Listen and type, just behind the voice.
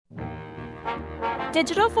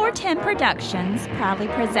Digital 410 Productions proudly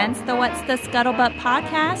presents the What's the Scuttlebutt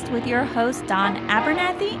podcast with your hosts Don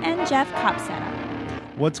Abernathy and Jeff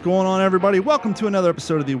Copsetta. What's going on, everybody? Welcome to another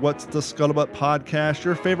episode of the What's the Scuttlebutt podcast,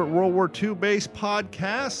 your favorite World War II based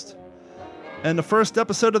podcast. And the first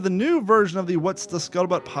episode of the new version of the What's the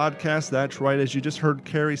Scuttlebutt podcast. That's right, as you just heard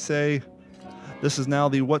Carrie say, this is now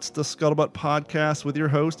the What's the Scuttlebutt podcast with your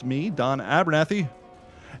host, me, Don Abernathy,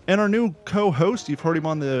 and our new co-host. You've heard him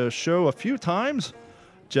on the show a few times,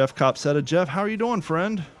 Jeff Copsetta. Jeff, how are you doing,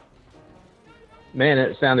 friend? Man,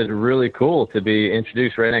 it sounded really cool to be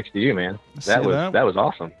introduced right next to you, man. That was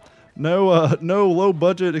awesome. No low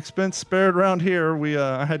budget expense spared around here.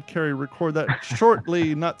 I had Carrie record that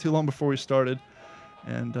shortly, not too long before we started,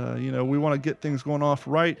 and we want to get things going off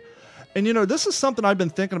right. And this is something I've been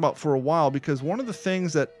thinking about for a while, because one of the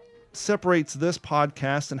things that separates this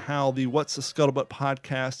podcast and how the What's the Scuttlebutt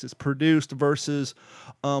podcast is produced versus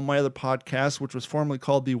my other podcast, which was formerly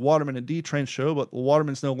called the Waterman and D-Train Show, but the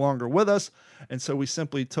Waterman's no longer with us, and so we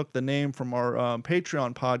simply took the name from our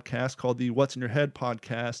Patreon podcast called the What's in Your Head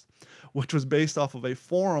podcast, which was based off of a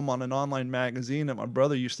forum on an online magazine that my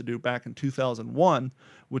brother used to do back in 2001,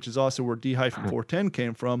 which is also where D-410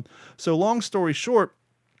 came from. So long story short,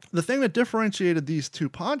 the thing that differentiated these two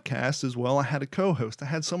podcasts is, well, I had a co-host. I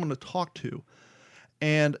had someone to talk to.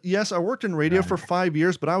 And yes, I worked in radio for 5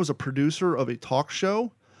 years, but I was a producer of a talk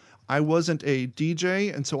show. I wasn't a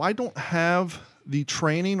DJ, and so I don't have the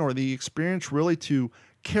training or the experience really to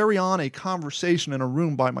carry on a conversation in a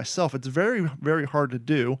room by myself. It's very, very hard to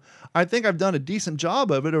do. I think I've done a decent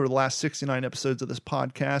job of it over the last 69 episodes of this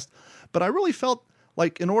podcast, but I really felt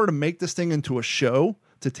like in order to make this thing into a show,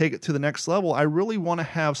 to take it to the next level, I really want to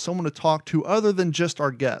have someone to talk to other than just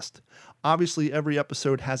our guest. Obviously, every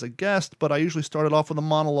episode has a guest, but I usually started off with a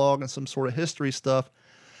monologue and some sort of history stuff.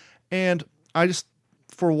 And I just,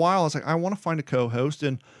 for a while, I was like, I want to find a co-host.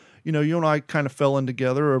 And, you and I kind of fell in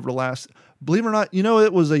together over the last, believe it or not,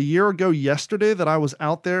 it was a year ago yesterday that I was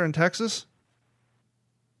out there in Texas.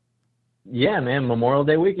 Yeah, man, Memorial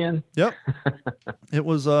Day weekend. Yep. It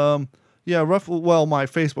was, roughly. Well, my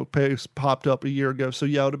Facebook page popped up a year ago, so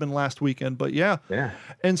yeah, it would have been last weekend. But yeah.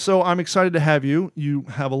 And so I'm excited to have you. You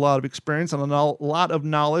have a lot of experience and a lot of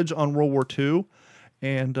knowledge on World War II,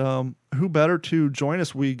 and who better to join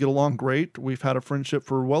us? We get along great. We've had a friendship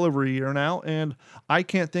for well over a year now, and I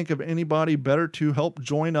can't think of anybody better to help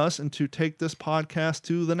join us and to take this podcast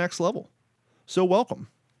to the next level. So welcome.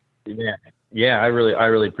 Yeah, I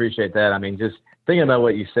really appreciate that. I mean, just thinking about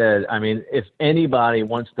what you said, I mean, if anybody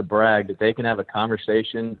wants to brag that they can have a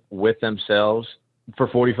conversation with themselves for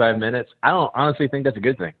 45 minutes, I don't honestly think that's a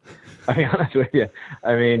good thing. I'll be honest with you.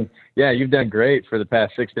 I mean, yeah, you've done great for the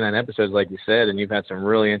past 69 episodes, like you said, and you've had some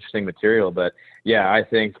really interesting material. But yeah, I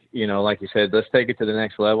think, like you said, let's take it to the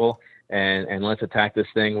next level and let's attack this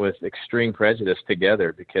thing with extreme prejudice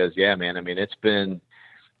together, because yeah, man, I mean, it's been,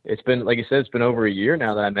 like you said, it's been over a year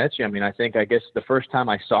now that I met you. I mean, I guess the first time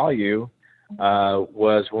I saw you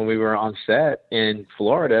was when we were on set in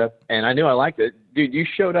Florida, and I knew I liked it. Dude, you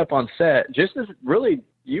showed up on set just as really,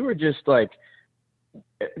 you were just like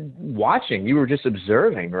watching, you were just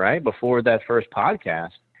observing, right, before that first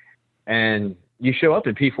podcast, and you show up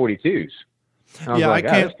in P-42s.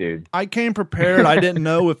 I came prepared. I didn't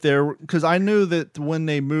know if because I knew that when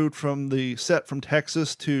they moved from the set from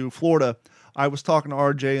Texas to Florida, I was talking to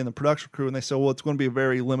RJ and the production crew, and they said, well, it's going to be a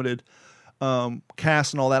very limited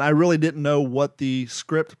cast and all that. I really didn't know what the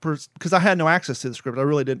script, because I had no access to the script. I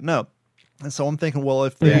really didn't know. And so I'm thinking, well,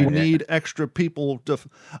 if they need extra people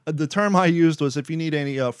the term I used was, if you need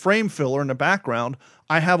any frame filler in the background,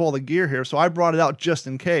 I have all the gear here. So I brought it out just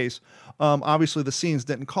in case. Obviously the scenes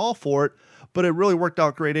didn't call for it, but it really worked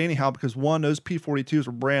out great anyhow, because one, those P-42s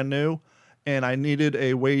were brand new and I needed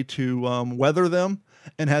a way to weather them.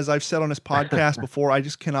 And as I've said on this podcast before, I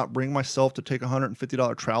just cannot bring myself to take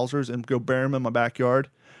 $150 trousers and go bury them in my backyard.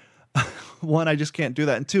 One, I just can't do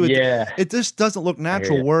that. And two, it just doesn't look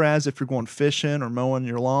natural. Whereas if you're going fishing or mowing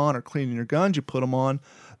your lawn or cleaning your guns, you put them on,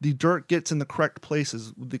 the dirt gets in the correct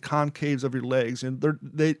places, the concaves of your legs, and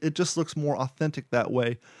it just looks more authentic that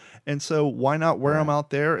way. And so why not wear them out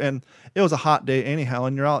there? And it was a hot day anyhow,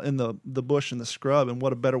 and you're out in the bush and the scrub, and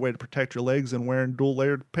what a better way to protect your legs than wearing dual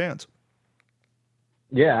layered pants.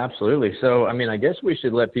 Yeah, absolutely. So, I mean, I guess we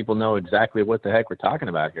should let people know exactly what the heck we're talking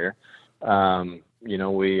about here.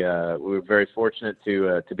 We were very fortunate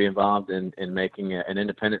to be involved in making an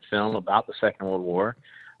independent film about the Second World War.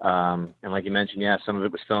 And like you mentioned, some of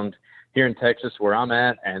it was filmed here in Texas where I'm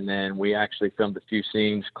at, and then we actually filmed a few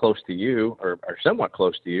scenes close to you, or somewhat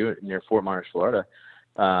close to you, near Fort Myers, Florida.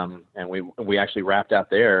 And we actually wrapped out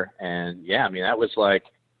there. And yeah, I mean, that was like,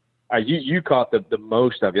 you caught the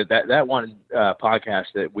most of it. That one podcast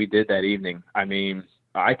that we did that evening. I mean,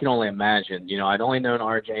 I can only imagine. You know, I'd only known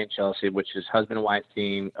RJ and Chelsea, which is husband and wife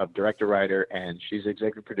team of director writer, and she's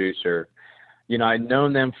executive producer. You know, I'd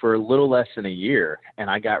known them for a little less than a year, and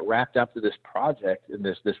I got wrapped up to this project in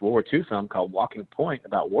this World War II film called Walking Point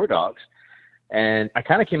about war dogs. And I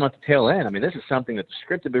kind of came out the tail end. I mean, this is something that the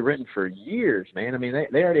script had been written for years, man. I mean,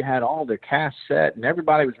 they already had all their cast set, and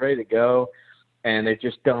everybody was ready to go. And they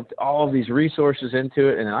just dumped all of these resources into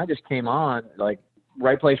it. And I just came on, like,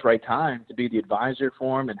 right place, right time to be the advisor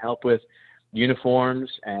for them and help with uniforms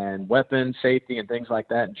and weapons safety and things like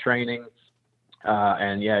that and training.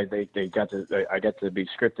 And yeah, I got to be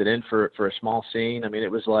scripted in for a small scene. I mean, it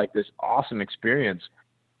was like this awesome experience.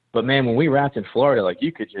 But man, when we wrapped in Florida, like,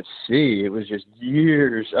 you could just see, it was just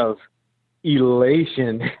years of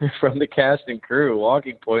elation from the cast and crew.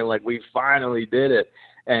 Walking Point, like, we finally did it.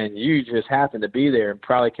 And you just happened to be there and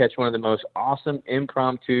probably catch one of the most awesome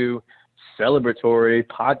impromptu celebratory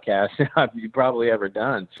podcasts you've probably ever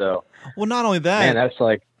done. So, well, not only that, man, that's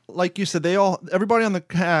like you said, everybody on the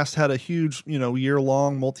cast had a huge,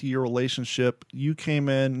 year-long, multi-year relationship. You came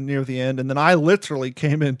in near the end, and then I literally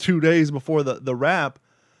came in 2 days before the wrap.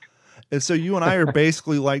 And so you and I are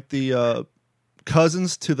basically like the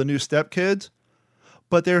cousins to the new stepkids.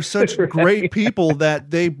 But they're such great people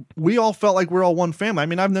that we all felt like we're all one family. I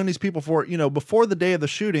mean, I've known these people for, before the day of the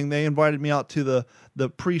shooting, they invited me out to the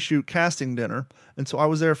pre-shoot casting dinner. And so I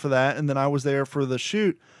was there for that. And then I was there for the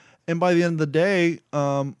shoot. And by the end of the day,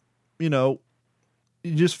 you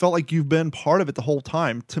just felt like you've been part of it the whole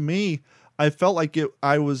time. To me, I felt like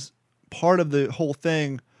I was part of the whole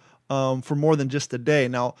thing for more than just a day.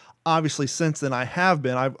 Now, obviously, since then I have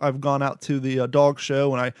been. I've gone out to the dog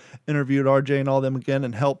show and I interviewed RJ and all them again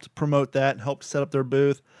and helped promote that and helped set up their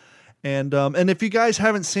booth. And if you guys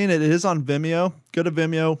haven't seen it, it is on Vimeo. Go to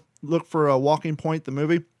Vimeo, look for Walking Point, the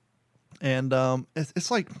movie, and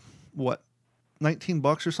it's like what,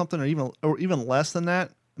 $19 or something, or even less than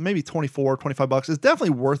that, maybe $25. It's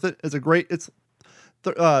definitely worth it. It's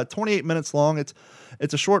 28 minutes long.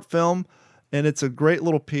 It's a short film. And it's a great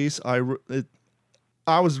little piece. I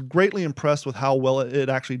was greatly impressed with how well it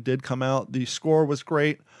actually did come out. The score was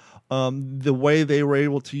great. The way they were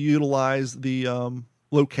able to utilize the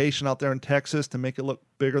location out there in Texas to make it look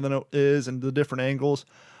bigger than it is and the different angles.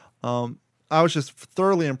 I was just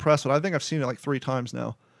thoroughly impressed with it. I think I've seen it like 3 times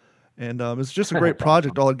now. And it's just a great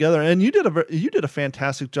project altogether. And you did a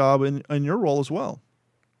fantastic job in your role as well.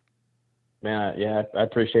 Man, yeah, I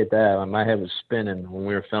appreciate that. My head was spinning when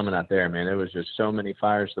we were filming out there, man. There was just so many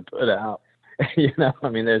fires to put out. I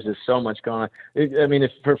mean, there's just so much going on.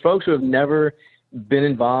 If for folks who have never been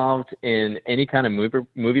involved in any kind of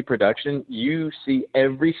movie production, you see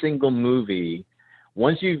every single movie.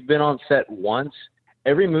 Once you've been on set once,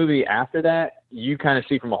 every movie after that, you kind of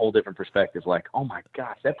see from a whole different perspective. Like, oh my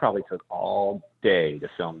gosh, that probably took all day to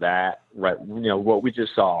film that. Right. What we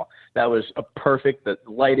just saw, that was a perfect, the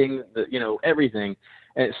lighting, everything.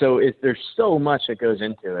 And so there's so much that goes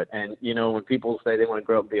into it. And, when people say they want to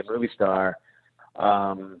grow up and be a movie star,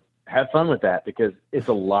 have fun with that because it's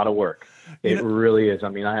a lot of work. It really is. I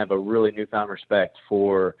mean, I have a really newfound respect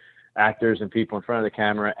for actors and people in front of the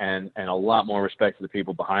camera and a lot more respect for the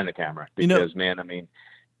people behind the camera because, man, I mean,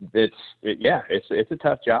 it's a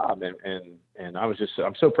tough job. And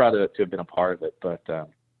I'm so proud to have been a part of it. But,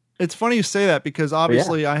 it's funny you say that because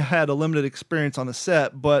obviously I had a limited experience on the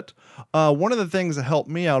set, but one of the things that helped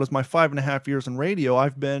me out is my 5.5 years in radio.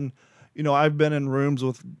 I've been in rooms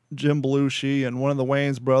with Jim Belushi and one of the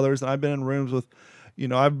Wayans brothers, and I've been in rooms with,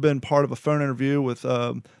 I've been part of a phone interview with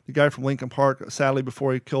the guy from Linkin Park, sadly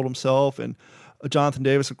before he killed himself, and Jonathan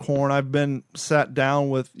Davis of Korn. I've been sat down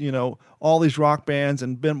with, all these rock bands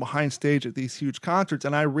and been behind stage at these huge concerts.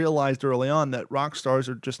 And I realized early on that rock stars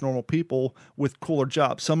are just normal people with cooler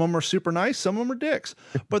jobs. Some of them are super nice. Some of them are dicks,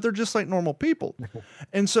 but they're just like normal people.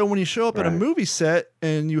 And so when you show up at a movie set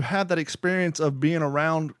and you have that experience of being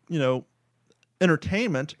around,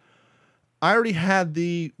 entertainment, I already had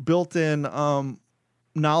the built-in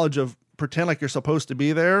knowledge of pretend like you're supposed to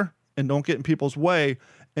be there and don't get in people's way.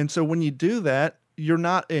 And so when you do that, you're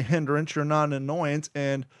not a hindrance, you're not an annoyance.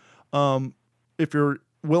 And if you're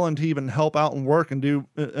willing to even help out and work and do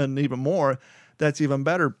and even more, that's even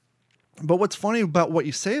better. But what's funny about what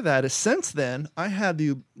you say that is since then, I had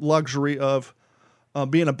the luxury of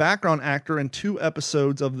being a background actor in 2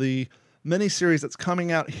 episodes of the miniseries that's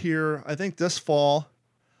coming out here, I think this fall,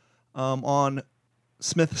 on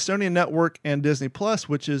Smithsonian Network and Disney Plus,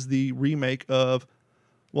 which is the remake of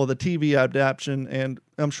the TV adaptation, and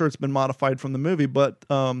I'm sure it's been modified from the movie, but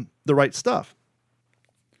The Right Stuff.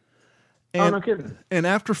 And, no kidding. And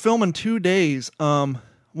after filming 2 days, while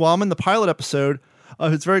I'm in the pilot episode,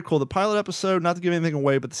 it's very cool. The pilot episode, not to give anything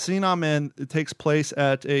away, but the scene I'm in, it takes place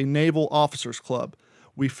at a Naval Officers Club.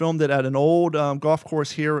 We filmed it at an old golf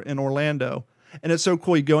course here in Orlando. And it's so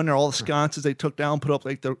cool. You go in there, all the sconces they took down, put up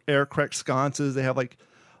like the aircraft sconces. They have like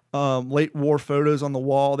late war photos on the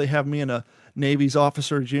wall. They have me in a Navy's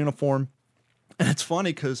officer's uniform. And it's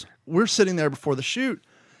funny because we're sitting there before the shoot,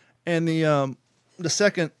 and the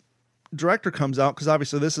second director comes out, because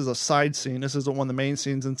obviously this is a side scene. This isn't one of the main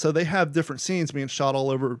scenes. And so they have different scenes being shot all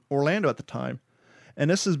over Orlando at the time. And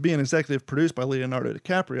this is being executive produced by Leonardo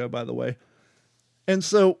DiCaprio, by the way. And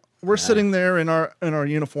so we're sitting there in our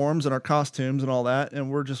uniforms and our costumes and all that, and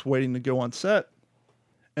we're just waiting to go on set.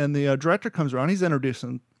 And the director comes around. He's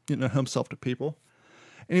introducing himself to people.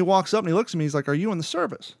 And he walks up and he looks at me. He's like, "Are you in the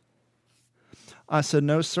service?" I said,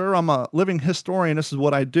 "No, sir. I'm a living historian. This is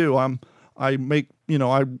what I do. I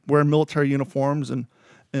wear military uniforms and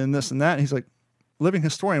this and that." And he's like, "Living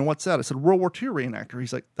historian, what's that?" I said, "World War II reenactor."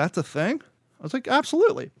 He's like, "That's a thing?" I was like,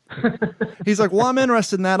 "Absolutely." He's like, "Well, I'm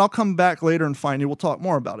interested in that. I'll come back later and find you. We'll talk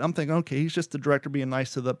more about it." I'm thinking, okay, he's just the director being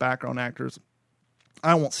nice to the background actors.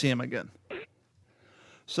 I won't see him again.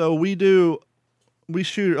 So we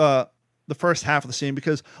shoot the first half of the scene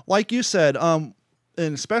because, like you said, and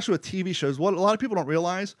especially with TV shows, what a lot of people don't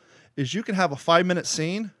realize is you can have a 5-minute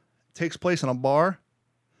scene, takes place in a bar,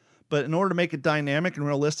 but in order to make it dynamic and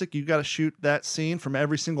realistic, you got to shoot that scene from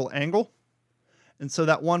every single angle. And so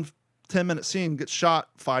that one 10-minute scene gets shot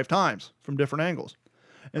 5 times from different angles.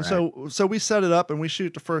 And so we set it up and we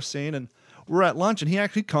shoot the first scene, and we're at lunch, and he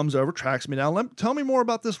actually comes over, tracks me down. Tell me more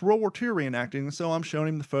about this World War II reenacting. And so I'm showing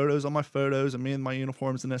him the photos on my photos and me in my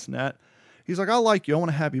uniforms and this and that. He's like, "I like you. I want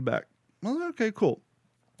to have you back." I was like, "Okay, cool."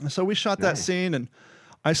 And so we shot that scene, and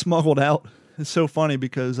I smuggled out. It's so funny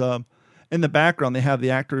because in the background, they have the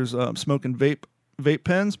actors smoking vape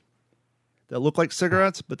pens that look like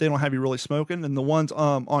cigarettes, but they don't have you really smoking. And the ones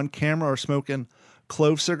on camera are smoking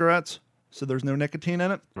clove cigarettes, so there's no nicotine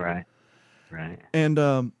in it. Right.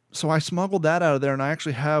 And so I smuggled that out of there, and I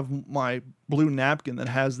actually have my blue napkin that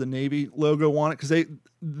has the Navy logo on it, because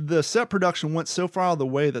the set production went so far out of the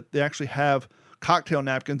way that they actually have cocktail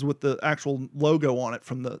napkins with the actual logo on it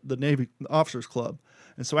from the Navy Officers Club.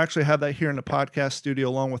 And so I actually have that here in the podcast studio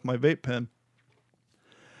along with my vape pen.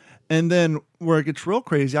 And then where it gets real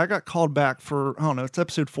crazy, I got called back for, I don't know, it's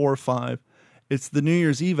episode 4 or 5. It's the New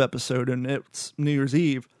Year's Eve episode, and it's New Year's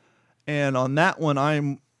Eve. And on that one,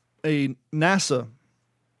 I'm a NASA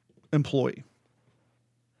employee.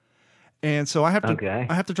 And so I have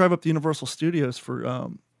to drive up to Universal Studios for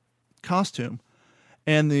costume.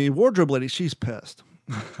 And the wardrobe lady, she's pissed.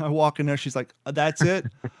 I walk in there, she's like, "That's it?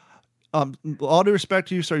 All due respect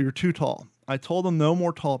to you, sir, you're too tall." I told them no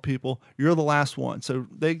more tall people. You're the last one. So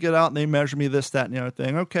they get out and they measure me, this, that, and the other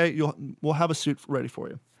thing. Okay, we'll have a suit ready for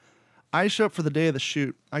you. I show up for the day of the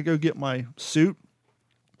shoot. I go get my suit.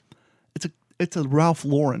 It's a Ralph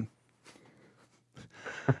Lauren.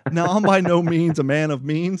 Now, I'm by no means a man of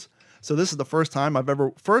means. So this is the first time this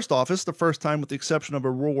is the first time, with the exception of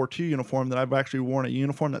a World War II uniform, that I've actually worn a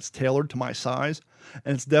uniform that's tailored to my size.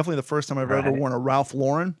 And it's definitely the first time I've ever worn a Ralph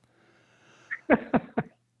Lauren.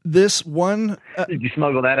 This one... Did you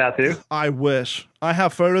smuggle that out too? I wish. I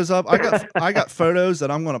have photos up. I got photos that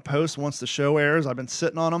I'm going to post once the show airs. I've been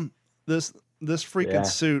sitting on them. This freaking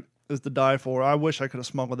suit is to die for. I wish I could have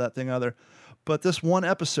smuggled that thing out there. But this one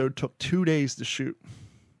episode took 2 days to shoot,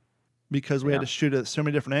 because we had to shoot it at so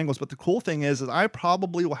many different angles. But the cool thing is I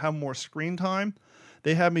probably will have more screen time.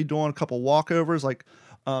 They have me doing a couple walkovers, like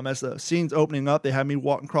as the scene's opening up, they have me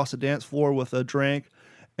walking across the dance floor with a drink.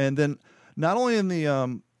 And then not only in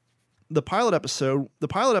the pilot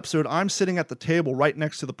episode, I'm sitting at the table right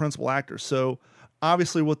next to the principal actor. So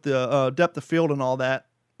obviously with the depth of field and all that,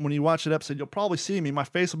 when you watch that episode, you'll probably see me. My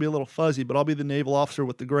face will be a little fuzzy, but I'll be the naval officer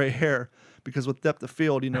with the gray hair, because with depth of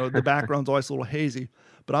field, the background's always a little hazy.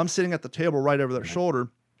 But I'm sitting at the table right over their shoulder.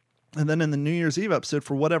 And then in the New Year's Eve episode,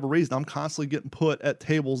 for whatever reason, I'm constantly getting put at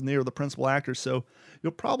tables near the principal actors. So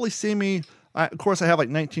you'll probably see me. Of course, I have like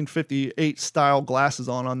 1958 style glasses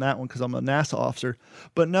on that one because I'm a NASA officer.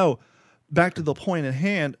 But no, back to the point at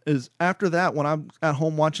hand is after that, when I'm at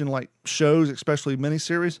home watching like shows, especially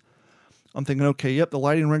miniseries, I'm thinking, okay, yep, the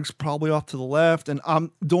lighting rig's probably off to the left. And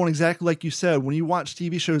I'm doing exactly like you said. When you watch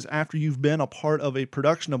TV shows after you've been a part of a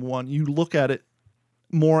production of one, you look at it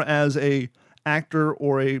more as a actor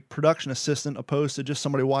or a production assistant opposed to just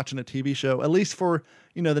somebody watching a TV show, at least for,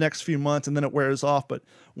 the next few months, and then it wears off. But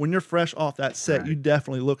when you're fresh off that set, you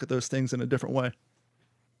definitely look at those things in a different way.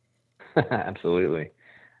 Absolutely.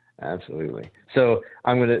 Absolutely. So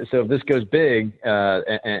so if this goes big,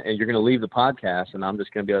 and you're gonna leave the podcast, and I'm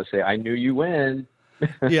just gonna be able to say, I knew you win.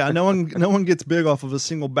 Yeah, no one gets big off of a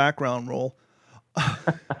single background roll.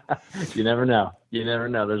 You never know.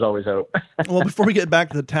 There's always hope. Well, before we get back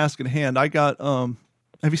to the task at hand, I got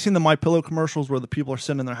have you seen the MyPillow commercials where the people are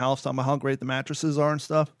sitting in their house talking about how great the mattresses are and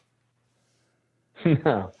stuff?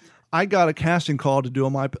 No. I got a casting call to do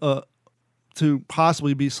to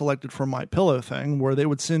possibly be selected for MyPillow thing, where they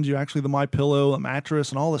would send you actually the MyPillow, a mattress,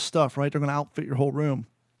 and all this stuff, right? They're going to outfit your whole room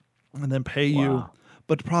and then pay you.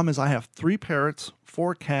 But the problem is I have 3 parrots,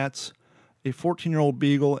 4 cats, a 14-year-old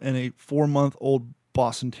beagle, and a 4-month-old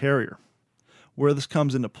Boston Terrier. Where this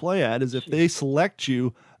comes into play at is if they select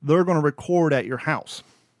you, they're going to record at your house.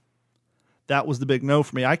 That was the big no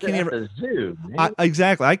for me. I can't even. Zoo,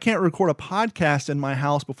 exactly. I can't record a podcast in my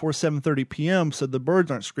house before 7:30 p.m. so the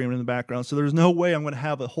birds aren't screaming in the background. So there's no way I'm going to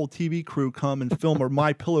have a whole TV crew come and film a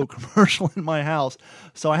MyPillow commercial in my house.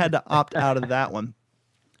 So I had to opt out of that one.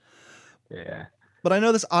 Yeah. But I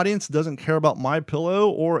know this audience doesn't care about MyPillow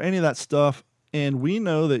or any of that stuff, and we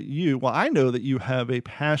know that I know that you have a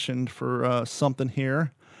passion for something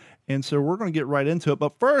here. And so we're going to get right into it.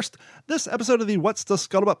 But first, this episode of the What's the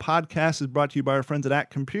Scuttlebutt podcast is brought to you by our friends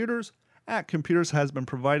at Computers. Computers has been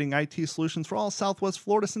providing IT solutions for all Southwest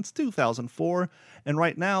Florida since 2004. And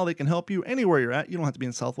right now, they can help you anywhere you're at. You don't have to be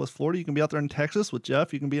in Southwest Florida. You can be out there in Texas with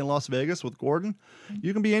Jeff. You can be in Las Vegas with Gordon.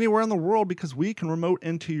 You can be anywhere in the world because we can remote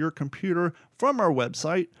into your computer from our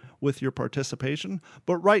website with your participation.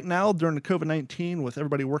 But right now, during the COVID-19, with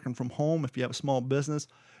everybody working from home, if you have a small business,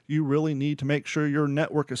 you really need to make sure your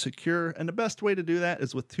network is secure, and the best way to do that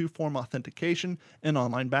is with 2-form authentication and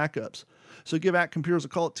online backups. So give Computers a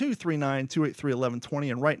call at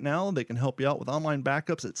 239-283-1120, and right now they can help you out with online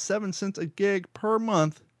backups at 7 cents a gig per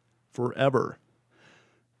month forever.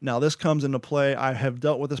 Now this comes into play. I have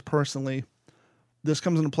dealt with this personally. This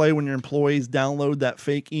comes into play when your employees download that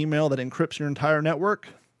fake email that encrypts your entire network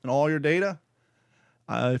and all your data.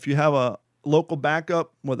 If you have a local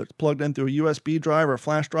backup, whether it's plugged in through a USB drive or a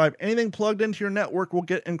flash drive, anything plugged into your network will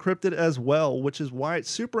get encrypted as well, which is why it's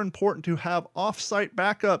super important to have off-site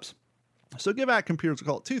backups. So give Computers a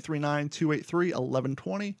call at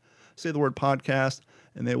 239-283-1120. Say the word podcast,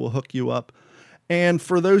 and they will hook you up. And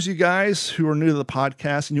for those of you guys who are new to the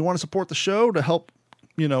podcast and you want to support the show to help,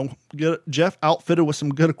 get Jeff outfitted with some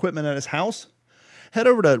good equipment at his house, head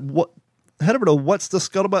over to What's the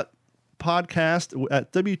Scuttlebutt podcast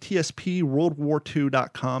at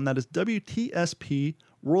WTSPWorldWar2.com. That is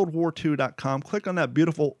WTSPWorldWar2.com. Click on that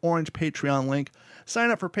beautiful orange Patreon link.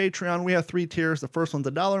 Sign up for Patreon. We have 3 tiers. The first one's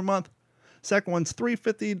 $1 a month. Second one's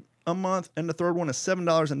 $3.50 a month. And the third one is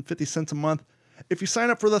 $7.50 a month. If you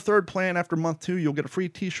sign up for the third plan after month 2, you'll get a free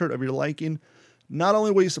t-shirt of your liking. Not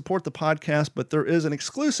only will you support the podcast, but there is an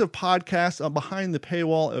exclusive podcast behind the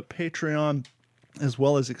paywall at Patreon, as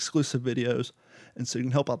well as exclusive videos. And so you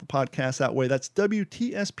can help out the podcast that way. That's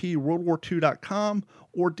WTSPWorldWar2.com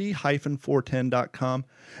or D-410.com.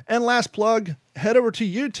 And last plug, head over to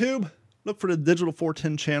YouTube. Look for the Digital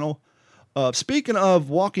 410 channel. Speaking of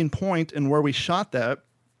Walking Point and where we shot that,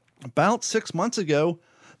 about 6 months ago,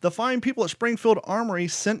 the fine people at Springfield Armory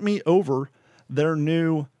sent me over their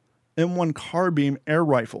new M1 Carbine air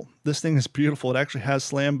rifle. This thing is beautiful. It actually has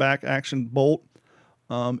slam back action bolt.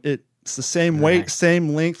 It's the same weight, same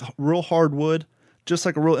length, real hard wood. Just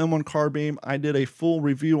like a real M1 carbine. I did a full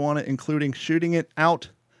review on it, including shooting it out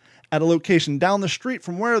at a location down the street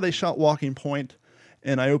from where they shot Walking Point,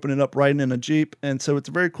 and I opened it up riding in a Jeep, and so it's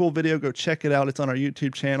a very cool video. Go check it out. It's on our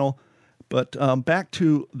YouTube channel. But back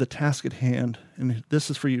to the task at hand, and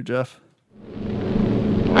this is for you, Jeff.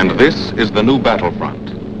 And this is the new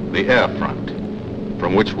battlefront, the air front,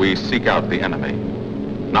 from which we seek out the enemy.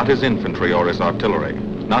 Not his infantry or his artillery,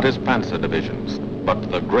 not his panzer divisions,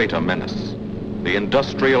 but the greater menace. The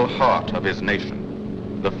industrial heart of his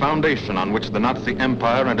nation, the foundation on which the Nazi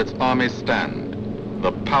Empire and its armies stand,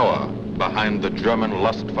 the power behind the German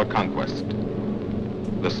lust for conquest.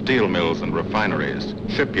 The steel mills and refineries,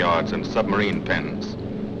 shipyards and submarine pens,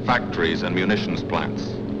 factories and munitions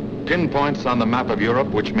plants, pinpoints on the map of Europe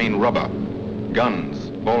which mean rubber, guns,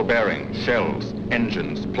 ball bearings, shells,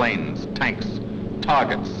 engines, planes, tanks,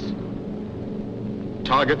 targets.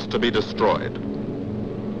 Targets to be destroyed.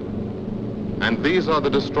 And these are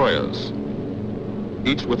the destroyers,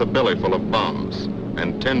 each with a belly full of bombs,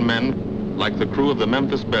 and 10 men like the crew of the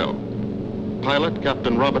Memphis Belle. Pilot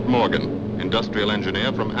Captain Robert Morgan, industrial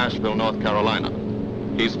engineer from Asheville, North Carolina.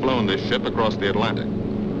 He's flown this ship across the Atlantic.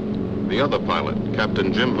 The other pilot,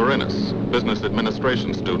 Captain Jim Verinis, business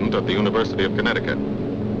administration student at the University of Connecticut.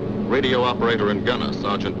 Radio operator and gunner,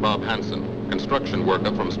 Sergeant Bob Hansen, construction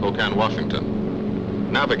worker from Spokane,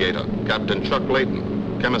 Washington. Navigator, Captain Chuck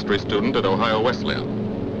Layton, chemistry student at Ohio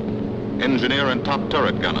Wesleyan. Engineer and top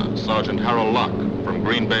turret gunner, Sergeant Harold Locke from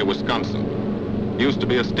Green Bay, Wisconsin. Used to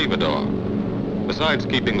be a stevedore. Besides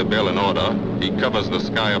keeping the bill in order, he covers the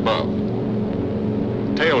sky above.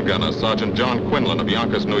 Tail gunner, Sergeant John Quinlan of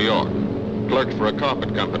Yonkers, New York. Clerked for a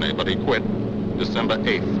carpet company, but he quit December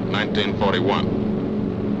 8th,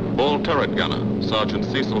 1941. Bull turret gunner, Sergeant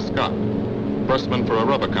Cecil Scott. Firstman for a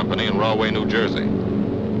rubber company in Rahway, New Jersey.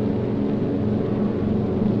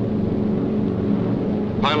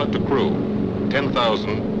 Pilot to crew,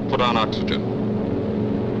 10,000, put on oxygen.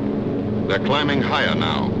 They're climbing higher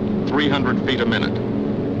now, 300 feet a minute.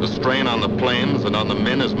 The strain on the planes and on the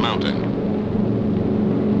men is mounting.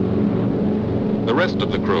 The rest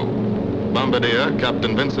of the crew, Bombardier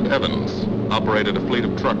Captain Vincent Evans, operated a fleet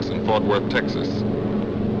of trucks in Fort Worth, Texas.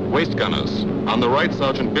 Waist gunners, on the right,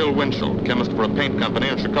 Sergeant Bill Winchell, chemist for a paint company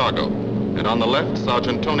in Chicago. And on the left,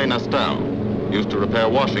 Sergeant Tony Nastal, used to repair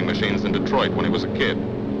washing machines in Detroit when he was a kid.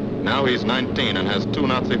 Now he's 19 and has 2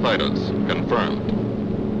 Nazi fighters, confirmed.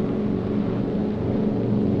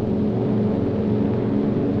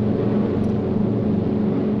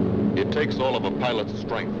 It takes all of a pilot's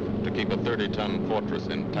strength to keep a 30-ton fortress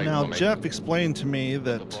in tight Now, formation. Jeff explained to me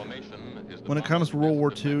that when it comes to World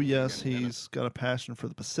War II, yes, he's got a passion for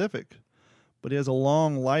the Pacific, but he has a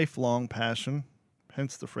lifelong passion,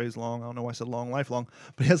 hence the phrase long. I don't know why I said long, lifelong,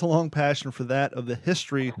 but he has a long passion for that of the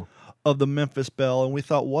history of the Memphis Belle, and we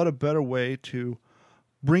thought, what a better way to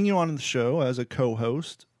bring you on the show as a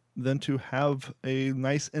co-host than to have a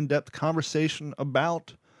nice in-depth conversation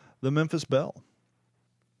about the Memphis Belle.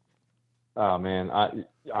 Oh man,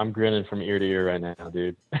 I'm grinning from ear to ear right now,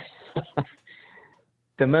 dude.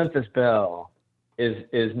 The Memphis Belle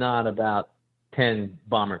is not about 10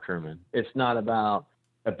 bomber crewmen. It's not about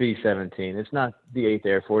a B-17. It's not the 8th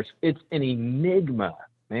Air Force. It's an enigma,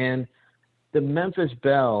 man. The Memphis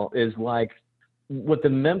Belle is like what the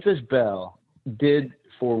Memphis Belle did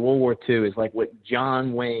for World War II is like what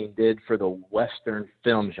John Wayne did for the Western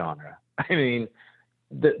film genre. I mean,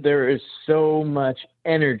 there is so much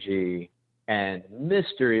energy and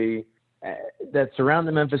mystery that surround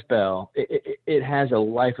the Memphis Belle. It has a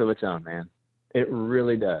life of its own, man. It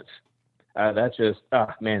really does. That's just,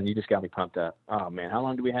 man, you just got me pumped up. Oh man, how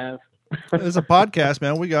long do we have? It's a podcast,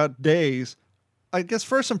 man. We got days. I guess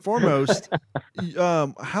first and foremost,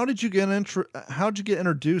 how did you get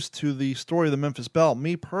introduced to the story of the Memphis Belle?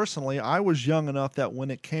 Me personally, I was young enough that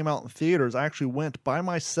when it came out in theaters, I actually went by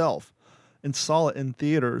myself and saw it in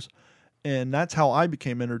theaters. And that's how I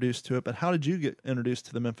became introduced to it. But how did you get introduced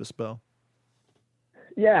to the Memphis Belle?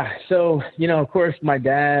 Yeah, so of course, my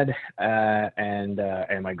dad and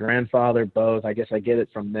my grandfather both. I guess I get it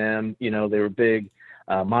from them. They were big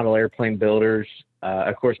model airplane builders.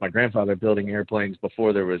 Of course, my grandfather building airplanes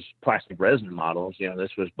before there was plastic resin models.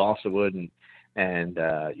 This was balsa wood and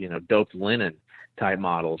doped linen type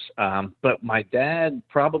models. But my dad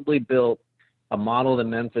probably built a model of the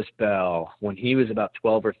Memphis Belle when he was about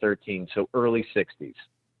 12 or 13, so early 60s.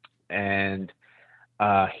 And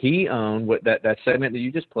he owned that segment that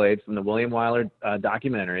you just played from the William Wyler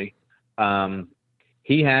documentary.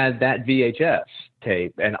 He had that VHS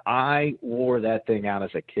tape, and I wore that thing out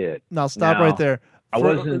as a kid. Now, stop right there.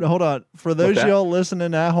 Hold on. For those of y'all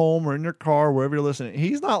listening at home or in your car, wherever you're listening,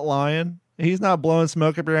 he's not lying. He's not blowing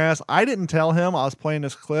smoke up your ass. I didn't tell him I was playing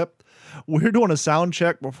this clip. We were doing a sound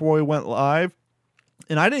check before we went live.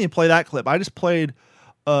 And I didn't even play that clip. I just played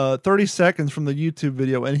 30 seconds from the YouTube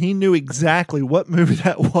video, and he knew exactly what movie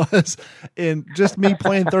that was. And just me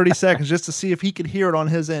playing 30 seconds just to see if he could hear it on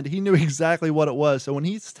his end, he knew exactly what it was. So when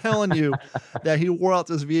he's telling you that he wore out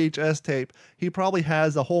this VHS tape, he probably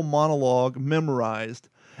has the whole monologue memorized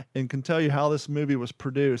and can tell you how this movie was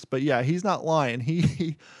produced. But yeah, he's not lying.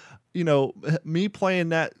 He me playing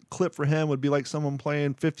that clip for him would be like someone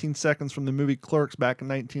playing 15 seconds from the movie Clerks back in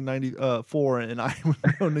 1994, and I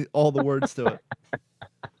would know all the words to it.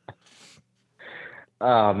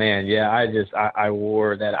 Oh man, yeah, I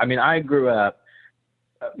wore that. I mean, I grew up.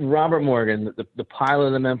 Robert Morgan, the pilot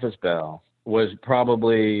of the Memphis Belle, was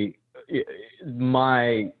probably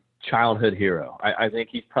my childhood hero. I think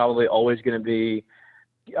he's probably always going to be.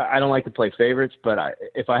 I don't like to play favorites, but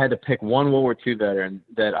if I had to pick one World War II veteran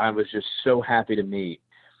that I was just so happy to meet,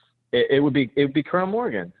 it would be Colonel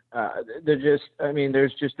Morgan. There's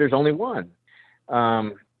only one.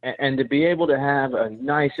 And to be able to have a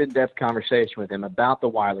nice in-depth conversation with him about the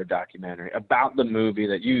Wyler documentary, about the movie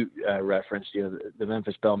that you referenced, the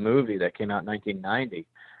Memphis Belle movie that came out in 1990.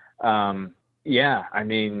 Yeah, I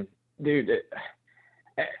mean, dude,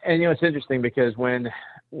 and it's interesting because when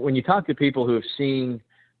when you talk to people who have seen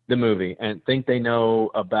the movie and think they know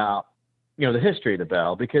about, the history of the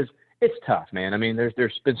Bell, because it's tough, man. I mean, there's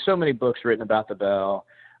been so many books written about the Bell.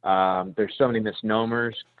 There's so many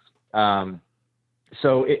misnomers.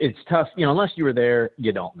 So it's tough, unless you were there,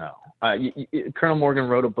 you don't know. Colonel Morgan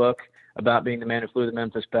wrote a book about being the man who flew the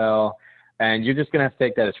Memphis Belle, and you're just going to have to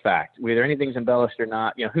take that as fact. Whether anything's embellished or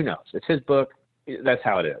not, who knows? It's his book. That's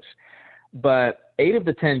how it is. But 8 of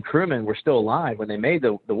the 10 crewmen were still alive when they made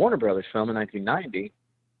the Warner Brothers film in 1990,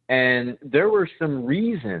 and there were some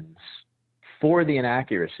reasons for the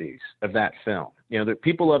inaccuracies of that film. The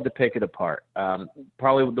people love to pick it apart.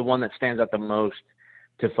 Probably the one that stands out the most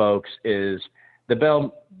to folks is the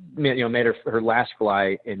Bell, made her last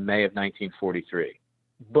flight in May of 1943,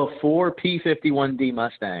 before P-51D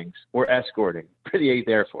Mustangs were escorting for the 8th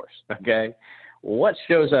Air Force. Okay, what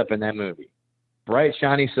shows up in that movie? Bright,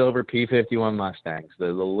 shiny silver P-51 Mustangs,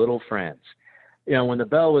 the little friends. When the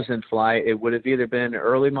Bell was in flight, it would have either been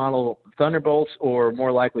early model Thunderbolts or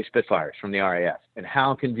more likely Spitfires from the RAF. And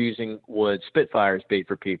how confusing would Spitfires be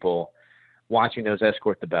for people watching those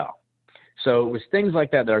escort the Bell? So it was things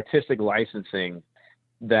like that, the artistic licensing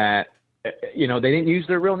that, they didn't use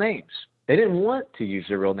their real names. They didn't want to use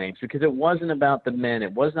their real names because it wasn't about the men.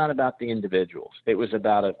 It was not about the individuals. It was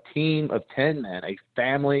about a team of 10 men, a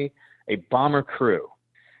family, a bomber crew.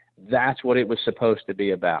 That's what it was supposed to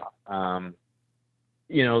be about. The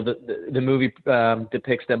movie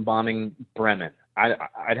depicts them bombing Bremen.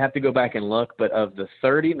 I'd have to go back and look, but of the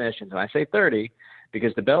 30 missions, and I say 30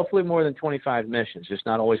 because the Bell flew more than 25 missions, just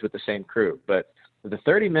not always with the same crew. But the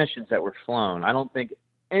 30 missions that were flown, I don't think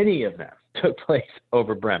any of them took place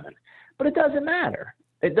over Bremen. But it doesn't matter.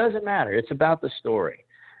 It doesn't matter. It's about the story,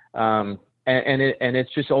 and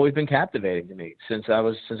it's just always been captivating to me since I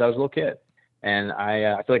was a little kid. And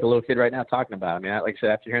I feel like a little kid right now talking about it. I mean, like I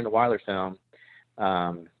said, after hearing the Wyler film,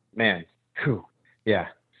 man, whew, yeah.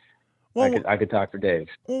 Well, I could talk for days.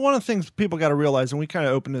 Well, one of the things people got to realize, and we kind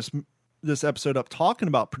of opened this episode up talking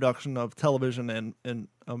about production of television and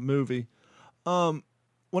a movie. When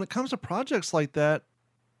it comes to projects like that,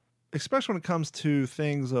 especially when it comes to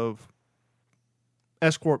things of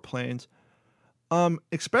escort planes,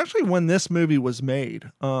 especially when this movie was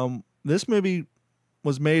made. This movie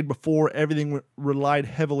was made before everything relied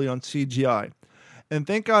heavily on CGI. And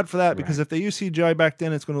thank God for that, right. Because if they use CGI back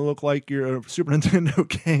then, it's going to look like your Super Nintendo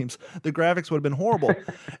games. The graphics would have been horrible.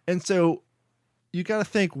 And so you got to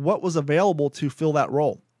think what was available to fill that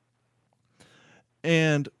role.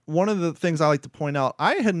 And one of the things I like to point out,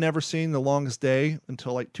 I had never seen The Longest Day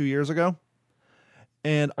until like 2 years ago.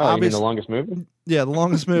 And you mean The Longest Movie? Yeah, The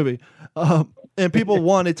Longest Movie. And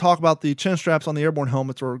people, they talk about the chin straps on the airborne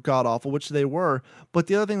helmets were god-awful, which they were. But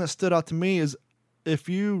the other thing that stood out to me is if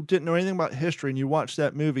you didn't know anything about history and you watched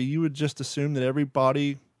that movie, you would just assume that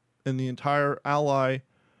everybody in the entire Ally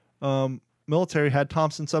military had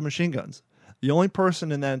Thompson submachine guns. The only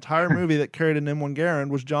person in that entire movie that carried an M1 Garand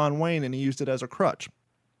was John Wayne, and he used it as a crutch.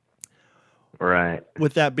 Right.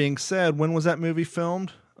 With that being said, when was that movie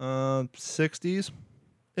filmed?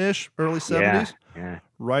 60s-ish, early 70s? Yeah.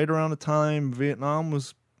 Right around the time Vietnam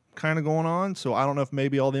was kind of going on. So I don't know if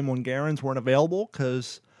maybe all the M1 Garands weren't available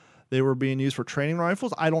because they were being used for training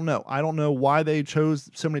rifles. I don't know. I don't know why they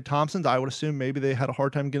chose so many Thompsons. I would assume maybe they had a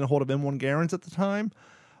hard time getting a hold of M1 Garands at the time.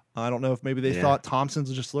 I don't know if maybe they thought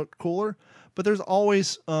Thompsons just looked cooler. But there's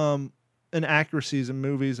always inaccuracies in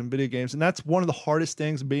movies and video games. And that's one of the hardest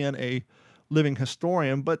things being a living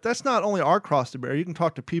historian. But that's not only our cross to bear. You can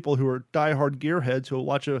talk to people who are diehard gearheads who will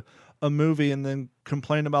watch a movie and then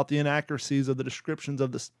complain about the inaccuracies of the descriptions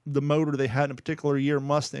of the motor they had in a particular year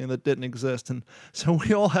Mustang that didn't exist. And so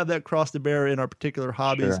we all have that cross to bear in our particular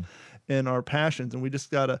hobbies and our passions. And we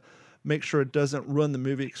just got to make sure it doesn't ruin the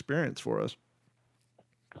movie experience for us.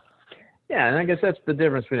 Yeah, and I guess that's the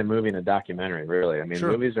difference between a movie and a documentary, really. I mean,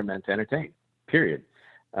 movies are meant to entertain, period.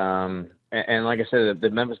 And like I said, the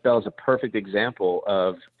Memphis Belle is a perfect example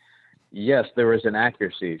of, yes, there was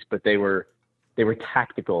inaccuracies, but they were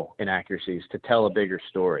tactical inaccuracies to tell a bigger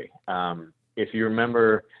story. If you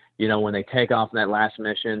remember, when they take off in that last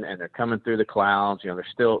mission and they're coming through the clouds, they're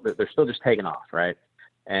still just taking off, right?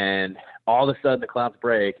 And all of a sudden the clouds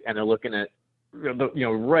break and they're looking at,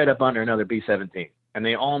 right up under another B-17. And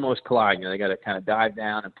they almost collide. They got to kind of dive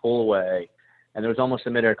down and pull away. And there was almost a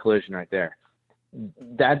midair collision right there.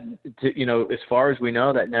 That, as far as we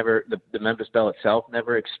know, that never, the Memphis Belle itself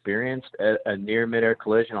never experienced a near midair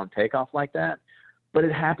collision on takeoff like that. But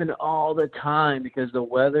it happened all the time because the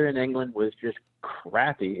weather in England was just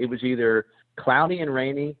crappy. It was either cloudy and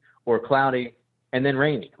rainy or cloudy and then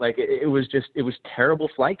rainy. Like it was terrible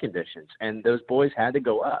flight conditions. And those boys had to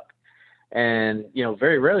go up. And, you know,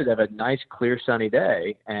 very rarely they have a nice, clear, sunny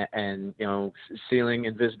day and you know, ceiling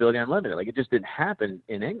and visibility unlimited. Like, it just didn't happen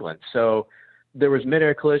in England. So there was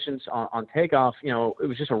mid-air collisions on takeoff. You know, it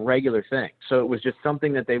was just a regular thing. So it was just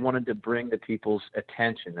something that they wanted to bring to people's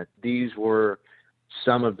attention, that these were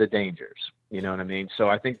some of the dangers. You know what I mean? So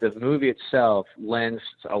I think the movie itself lends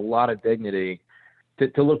a lot of dignity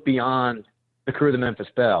to look beyond the crew of the Memphis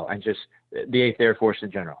Belle and just the 8th Air Force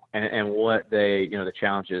in general and what they, you know, the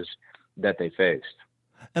challenges that they faced.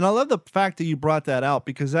 And I love the fact that you brought that out,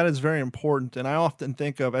 because that is very important. And I often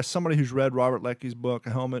think of, as somebody who's read Robert Leckie's book,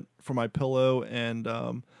 A Helmet for My Pillow, and,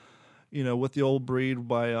 you know, With the Old Breed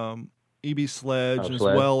by E.B. Sledge, as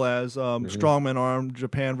well as Strongman Armed,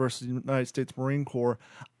 Japan versus the United States Marine Corps.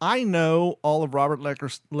 I know all of Robert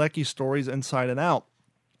Leckie's stories inside and out.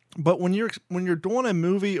 But when you're doing a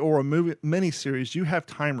movie or a movie miniseries, you have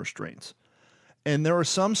time restraints. And there are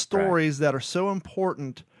some stories that are so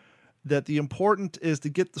important that the important is to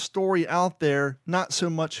get the story out there, not so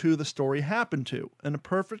much who the story happened to. And a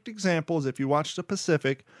perfect example is if you watch The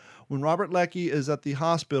Pacific, when Robert Leckie is at the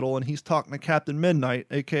hospital and he's talking to Captain Midnight,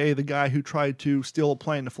 a.k.a. the guy who tried to steal a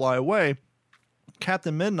plane to fly away.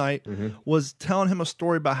 Captain Midnight was telling him a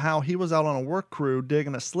story about how he was out on a work crew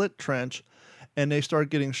digging a slit trench, and they started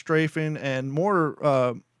getting strafing and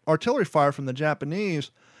mortar artillery fire from the Japanese,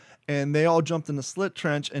 and they all jumped in the slit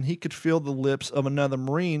trench, and he could feel the lips of another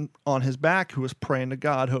Marine on his back who was praying to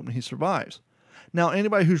God, hoping he survives. Now,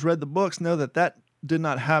 anybody who's read the books know that that did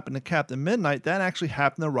not happen to Captain Midnight. That actually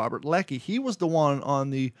happened to Robert Leckie. He was the one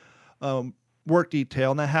on the work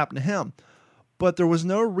detail, and that happened to him. But there was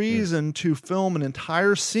no reason to film an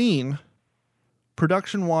entire scene,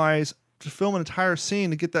 production-wise, to film an entire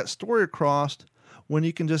scene to get that story across, when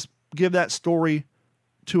you can just give that story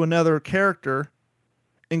to another character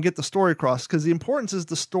and get the story across, because the importance is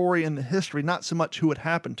the story and the history, not so much who it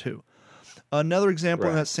happened to. Another example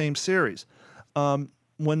in that same series,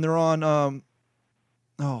 when they're on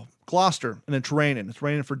Gloucester, and it's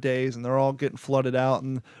raining for days, and they're all getting flooded out,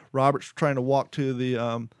 and Robert's trying to walk to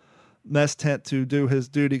the mess tent to do his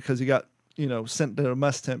duty because he got sent to a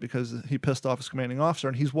mess tent because he pissed off his commanding officer,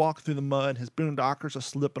 and he's walking through the mud, his boondockers are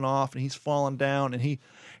slipping off, and he's falling down, and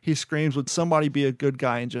he screams, "Would somebody be a good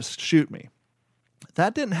guy and just shoot me?"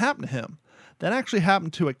 That didn't happen to him. That actually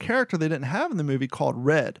happened to a character they didn't have in the movie called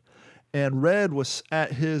Red. And Red was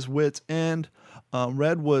at his wit's end.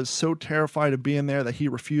 Red was so terrified of being there that he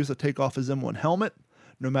refused to take off his M1 helmet.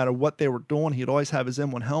 No matter what they were doing, he'd always have his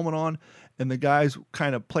M1 helmet on. And the guys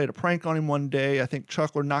kind of played a prank on him one day. I think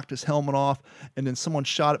Chuckler knocked his helmet off, and then someone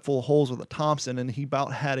shot it full of holes with a Thompson, and he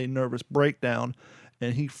about had a nervous breakdown,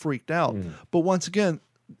 and he freaked out. But once again,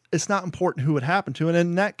 it's not important who it happened to. And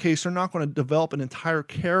in that case, they're not going to develop an entire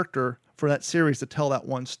character for that series to tell that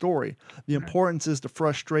one story. The importance is the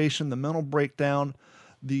frustration, the mental breakdown,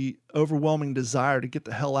 the overwhelming desire to get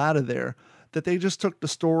the hell out of there, that they just took the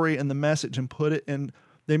story and the message and put it in.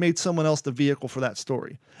 They made someone else the vehicle for that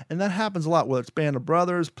story. And that happens a lot, whether it's Band of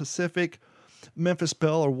Brothers, Pacific, Memphis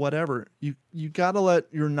Belle, or whatever. You got to let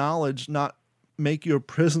your knowledge not make you a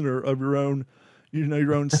prisoner of your own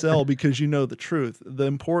cell because you know the truth. The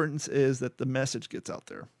importance is that the message gets out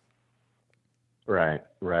there. Right.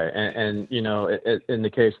 And in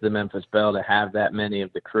the case of the Memphis Belle, to have that many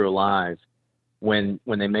of the crew alive when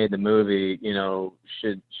they made the movie,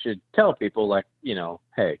 should tell people, like,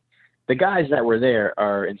 hey, the guys that were there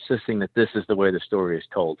are insisting that this is the way the story is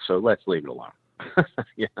told, so let's leave it alone.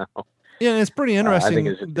 Yeah, and it's pretty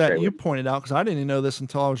interesting that you pointed out, because I didn't know this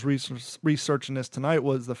until I was researching this tonight,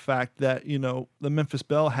 was the fact that, the Memphis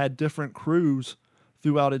Belle had different crews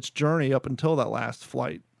throughout its journey up until that last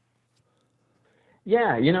flight.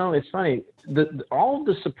 Yeah, it's funny. All of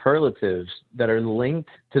the superlatives that are linked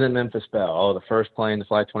to the Memphis Belle, the first plane to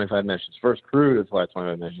fly 25 missions, first crew to fly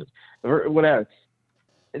 25 missions, whatever,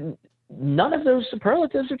 none of those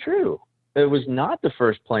superlatives are true. It was not the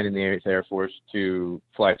first plane in the 8th Air Force to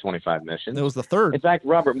fly 25 missions. It was the third. In fact,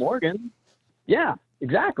 Robert Morgan, yeah,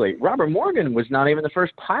 exactly. Robert Morgan was not even the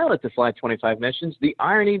first pilot to fly 25 missions. The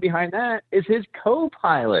irony behind that is his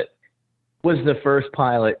co-pilot was the first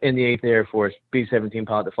pilot in the 8th Air Force, B-17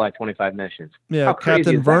 pilot, to fly 25 missions. Yeah,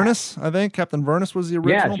 Captain Vernus, I think. Captain Vernus was the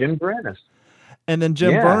original. Yeah, Jim Vernus. And then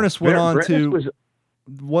Jim Vernus went on to...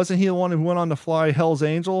 Wasn't he the one who went on to fly Hell's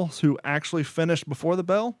Angels, who actually finished before the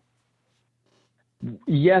Belle?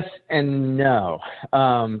 Yes and no.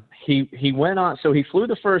 He went on, so he flew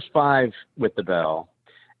the first 5 with the Belle,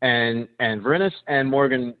 and Vernus and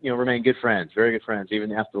Morgan, remained good friends, very good friends,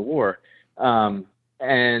 even after the war.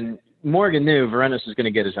 And Morgan knew Vernus was going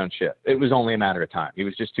to get his own ship. It was only a matter of time. He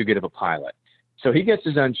was just too good of a pilot. So he gets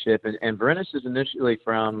his own ship, and Verinis is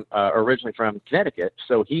originally from Connecticut,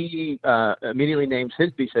 so he immediately names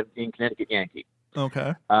his B-17 Connecticut Yankee.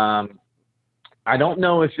 Okay. I don't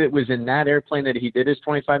know if it was in that airplane that he did his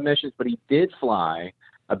 25 missions, but he did fly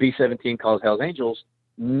a B-17 called Hells Angels,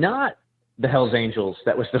 not the Hells Angels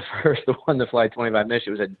that was the one to fly 25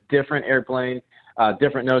 missions. It was a different airplane,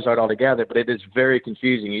 different nose art altogether, but it is very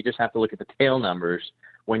confusing. You just have to look at the tail numbers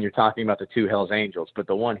when you're talking about the two Hells Angels. But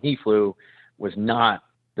the one he flew was not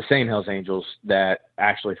the same Hells Angels that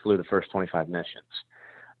actually flew the first 25 missions.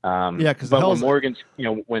 Because when Morgan's,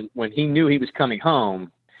 when he knew he was coming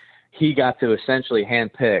home, he got to essentially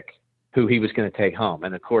handpick who he was going to take home.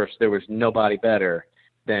 And of course, there was nobody better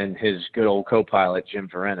than his good old co-pilot, Jim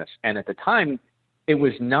Verinis. And at the time, it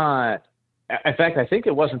was not, in fact, I think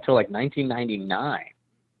it wasn't until like 1999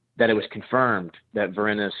 that it was confirmed that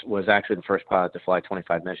Verinis was actually the first pilot to fly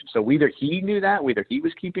 25 missions. So either he knew that, either he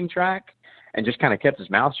was keeping track and just kind of kept his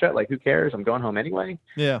mouth shut, like, who cares? I'm going home anyway.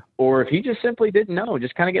 Yeah. Or if he just simply didn't know,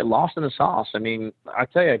 just kind of get lost in the sauce. I mean, I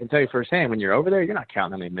can tell you firsthand, when you're over there, you're not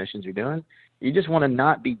counting how many missions you're doing. You just want to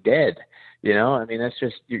not be dead. I mean, that's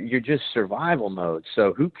just, you're just survival mode.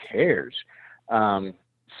 So who cares?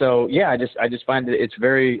 So yeah, I just find that it's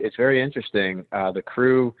very interesting. The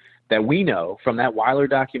crew that we know from that Weiler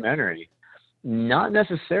documentary, not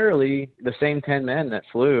necessarily the same 10 men that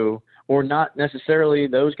flew, or not necessarily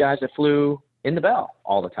those guys that flew in the Bell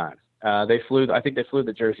all the time. I think they flew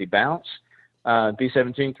the Jersey Bounce,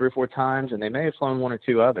 B-17 3 or 4 times, and they may have flown 1 or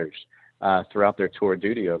 2 others throughout their tour of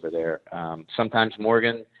duty over there. Sometimes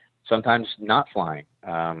Morgan, sometimes not flying.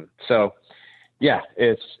 So yeah,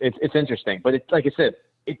 it's interesting, but like I said,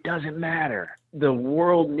 it doesn't matter. The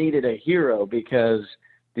world needed a hero because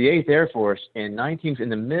the 8th Air Force in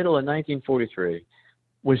the middle of 1943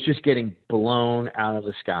 was just getting blown out of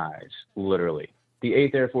the skies, literally. The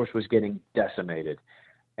 8th Air Force was getting decimated.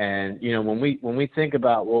 And, when we think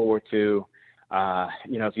about World War II,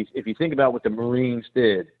 if you think about what the Marines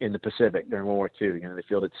did in the Pacific during World War II, they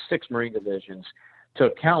fielded 6 Marine divisions,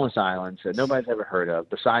 took countless islands that nobody's ever heard of,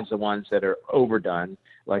 besides the ones that are overdone,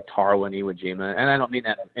 like Tarawa and Iwo Jima. And I don't mean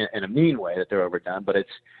that in a mean way that they're overdone, but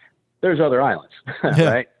there's other islands,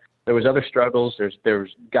 right? There was other struggles. There was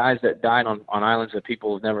guys that died on islands that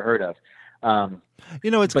people have never heard of.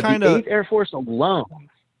 It's but kind the of 8th Air Force alone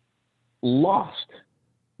lost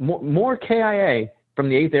more KIA from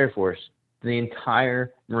the 8th Air Force than the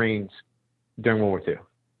entire Marines during World War II.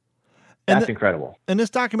 That's incredible. And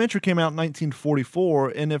this documentary came out in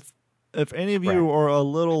 1944. And if any of you are a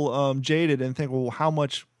little jaded and think, well, how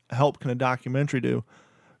much help can a documentary do?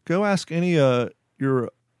 Go ask any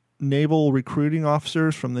your naval recruiting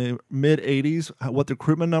officers from the mid 80s what the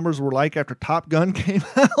recruitment numbers were like after Top Gun came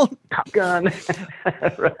out. Top Gun.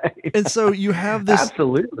 Right. And so you have this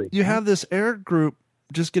absolutely. You have this air group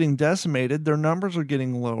just getting decimated. Their numbers are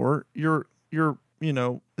getting lower. It's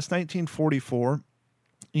 1944.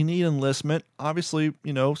 You need enlistment. Obviously,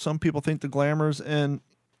 some people think the glamour's in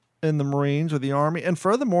the Marines or the Army. And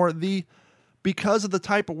furthermore, because of the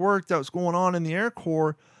type of work that was going on in the Air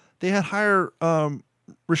Corps, they had higher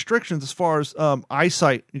restrictions as far as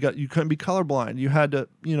eyesight. You couldn't be colorblind. You had to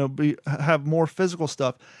have more physical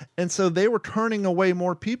stuff, and so they were turning away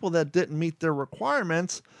more people that didn't meet their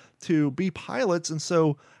requirements to be pilots. And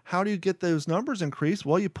so how do you get those numbers increased?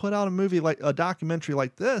 Well, you put out a documentary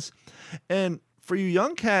like this. And for you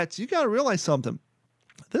young cats, you got to realize something.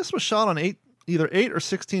 This was shot on either 8 or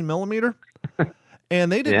 16 millimeter.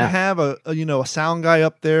 And they didn't have a sound guy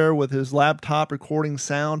up there with his laptop recording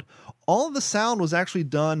sound. All of the sound was actually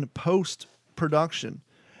done post-production.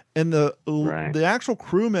 And the actual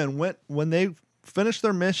crewmen when they finished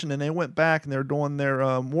their mission and they went back and they were doing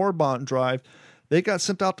their war bond drive, they got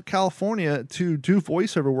sent out to California to do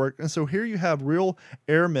voiceover work. And so here you have real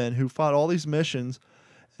airmen who fought all these missions,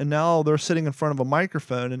 and now they're sitting in front of a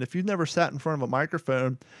microphone. And if you've never sat in front of a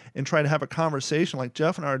microphone and tried to have a conversation like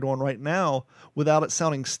Jeff and I are doing right now without it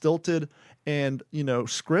sounding stilted and,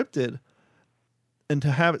 scripted, and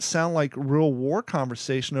to have it sound like real war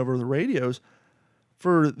conversation over the radios,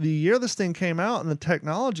 for the year this thing came out and the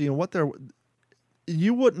technology and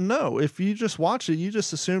you wouldn't know. If you just watched it, you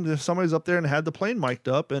just assumed that somebody's up there and had the plane mic'd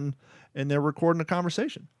up and they're recording a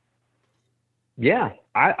conversation. Yeah,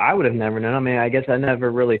 I would have never known. I mean, I guess I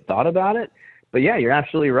never really thought about it. But yeah, you're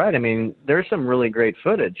absolutely right. I mean, there's some really great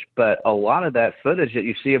footage, but a lot of that footage that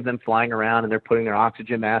you see of them flying around and they're putting their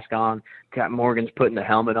oxygen mask on, Captain Morgan's putting the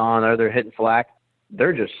helmet on, or they're hitting flak,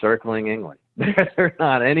 they're just circling England. They're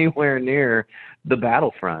not anywhere near the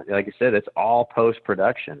battlefront. Like you said, it's all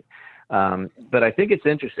post-production. But I think it's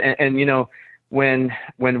interesting. And when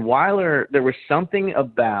Weiler, there was something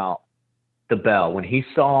about the Bell, when he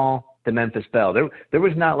saw the Memphis Bell, there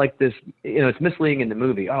was not like this, it's misleading in the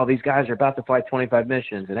movie. Oh, these guys are about to fly 25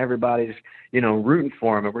 missions and everybody's, rooting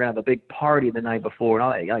for them and we're going to have a big party the night before and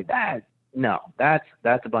all that. Like that. No, that's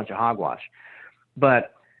a bunch of hogwash.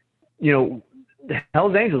 But, the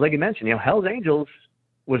Hells Angels, like you mentioned, Hells Angels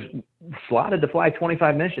was slotted to fly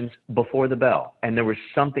 25 missions before the Bell. And there was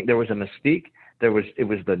a mystique. It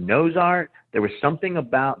was the nose art. There was something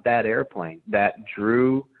about that airplane that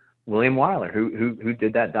drew William Wyler, who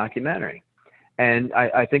did that documentary. And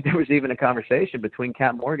I think there was even a conversation between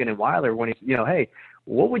Cap Morgan and Wyler when he, hey,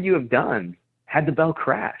 what would you have done had the Bell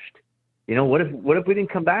crashed? What if we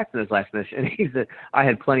didn't come back to this last mission? And he said, I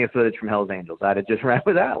had plenty of footage from Hells Angels. I'd have just ran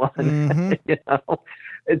with that one. Mm-hmm.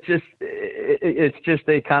 It's just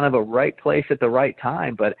a kind of a right place at the right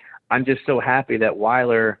time. But I'm just so happy that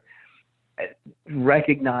Wyler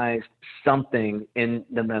recognized something in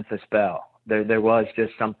the Memphis Belle. There was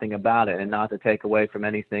just something about it, and not to take away from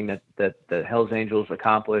anything that the Hells Angels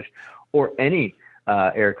accomplished or any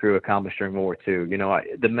aircrew accomplished during World War II.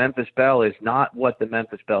 The Memphis Belle is not what the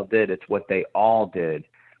Memphis Belle did. It's what they all did,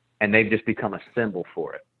 and they've just become a symbol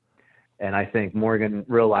for it. And I think Morgan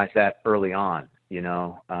realized that early on,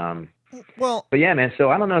 Well, but yeah, man. So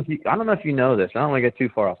I don't know if you know this. I don't want to get too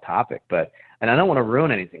far off topic, and I don't want to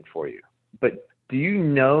ruin anything for you. But do you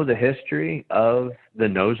know the history of the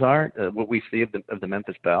nose art, what we see of the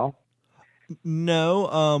Memphis Belle?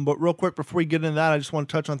 No, but real quick before we get into that, I just want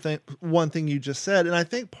to touch on one thing you just said, and I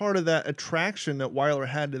think part of that attraction that Wyler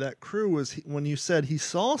had to that crew was when you said he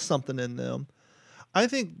saw something in them. I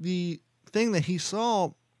think the thing that he saw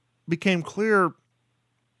became clear,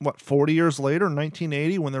 40 years later,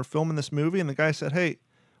 1980, when they're filming this movie, and the guy said, "Hey,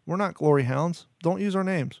 we're not glory hounds. Don't use our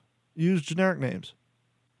names. Use generic names."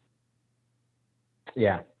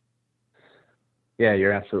 Yeah,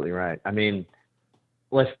 you're absolutely right. I mean,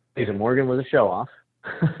 let's face it, Morgan was a show-off.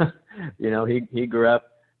 He grew up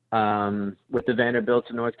with the Vanderbilts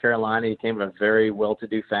in North Carolina. He came from a very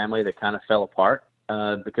well-to-do family that kind of fell apart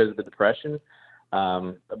because of the Depression.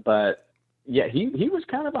 But yeah, he was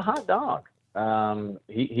kind of a hot dog.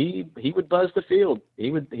 He would buzz the field.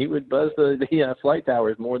 He would buzz the flight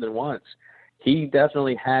towers more than once. He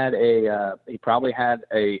definitely had he probably had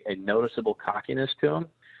a noticeable cockiness to him,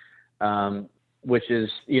 which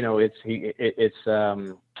is, it's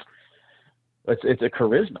a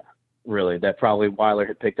charisma really that probably Wyler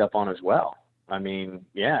had picked up on as well. I mean,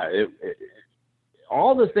 yeah,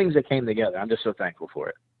 all the things that came together. I'm just so thankful for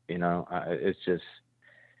it. It's just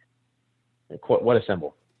what a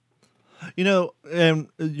symbol. And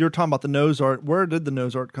you're talking about the nose art. Where did the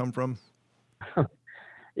nose art come from?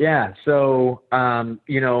 Yeah. So,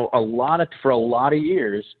 for a lot of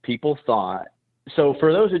years, people thought, so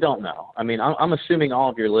for those who don't know, I mean, I'm assuming all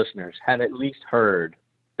of your listeners have at least heard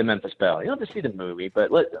the Memphis Belle. You don't have to see the movie,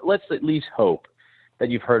 but let's at least hope that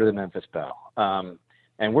you've heard of the Memphis Belle.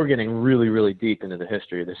 And we're getting really, really deep into the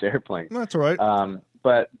history of this airplane. That's all right.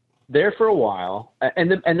 But there for a while, and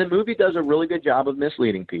the movie does a really good job of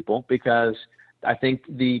misleading people, because I think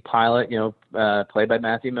the pilot, played by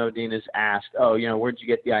Matthew Modine, is asked, where'd you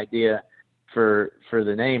get the idea for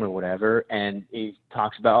the name or whatever? And he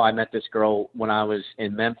talks about, I met this girl when I was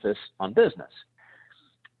in Memphis on business.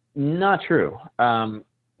 Not true.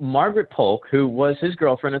 Margaret Polk, who was his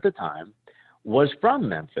girlfriend at the time, was from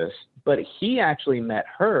Memphis, but he actually met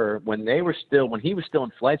her when he was still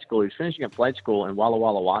in flight school. He was finishing up flight school in Walla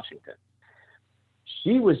Walla, Washington.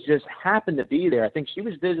 She was just happened to be there. I think she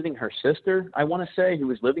was visiting her sister, I want to say, who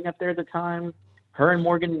was living up there at the time. Her and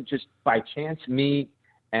Morgan just by chance meet,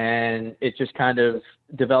 and it just kind of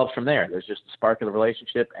develops from there. There's just a spark of the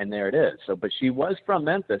relationship, and there it is. So, but she was from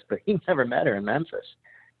Memphis, but he never met her in Memphis.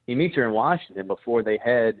 He meets her in Washington before they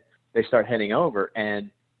start heading over, and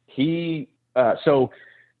so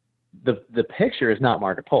the picture is not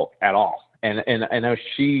Margaret Polk at all. And I know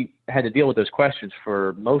she had to deal with those questions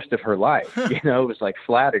for most of her life. It was like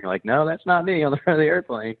flattering, like, no, that's not me on the front of the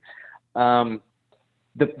airplane.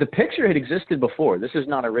 The picture had existed before. This is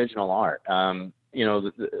not original art. A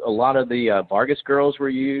lot of the Vargas girls were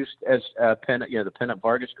used as the pinup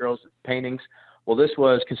Vargas girls paintings. Well, this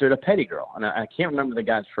was considered a petty girl, and I can't remember the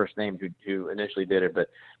guy's first name who initially did it, but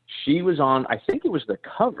she was on, I think it was the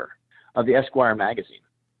cover of the Esquire magazine,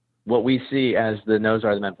 what we see as the nose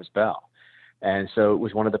art of the Memphis Belle. And so it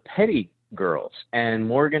was one of the petty girls. And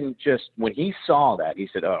Morgan when he saw that, he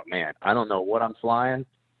said, oh man, I don't know what I'm flying,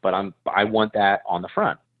 but I want that on the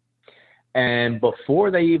front. And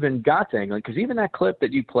before they even got to England, because even that clip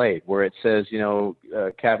that you played where it says,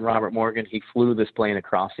 Captain Robert Morgan, he flew this plane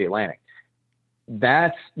across the Atlantic.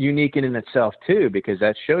 That's unique in itself too, because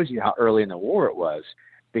that shows you how early in the war it was.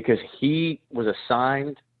 because he was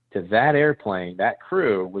assigned to that airplane. That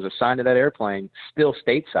crew was assigned to that airplane still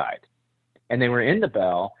stateside. And they were in the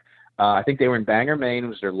Bell. I think they were in Bangor, Maine. It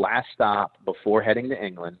was their last stop before heading to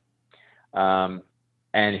England.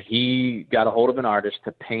 And he got a hold of an artist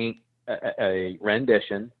to paint a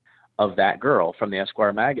rendition of that girl from the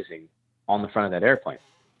Esquire magazine on the front of that airplane.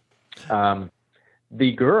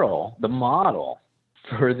 The girl, the model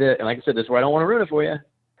for and like I said, this is where I don't want to ruin it for you,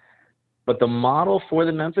 but the model for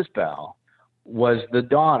the Memphis Belle was the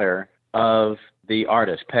daughter of the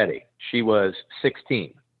artist, Petty. She was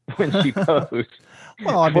 16 when she posed.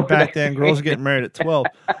 Well, I mean, back then, girls were getting married at 12.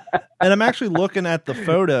 And I'm actually looking at the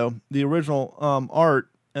photo, the original art,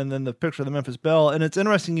 and then the picture of the Memphis Belle. And it's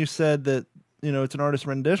interesting you said that, it's an artist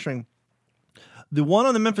rendition. The one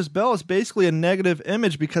on the Memphis Belle is basically a negative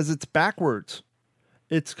image because it's backwards.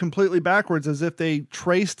 It's completely backwards, as if they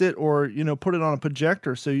traced it or, put it on a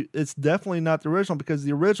projector. So it's definitely not the original, because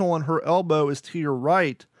the original one, her elbow is to your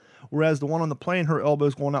right, whereas the one on the plane, her elbow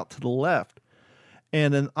is going out to the left.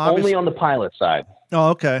 And then only on the pilot side. Oh,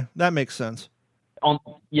 okay. That makes sense. On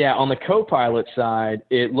the co-pilot side,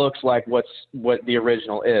 it looks like what the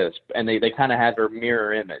original is, and they kind of had her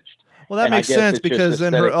mirror imaged. Well, that makes sense because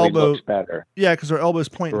then her elbow looks better. Yeah, because her elbow is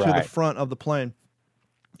pointing to the front of the plane.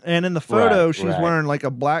 And in the photo, she's wearing like a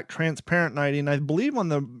black transparent nightie, and I believe on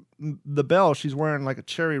the Belle, she's wearing like a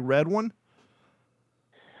cherry red one.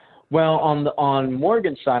 Well, on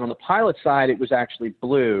Morgan's side, on the pilot side, it was actually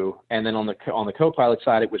blue, and then on the co-pilot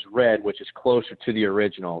side, it was red, which is closer to the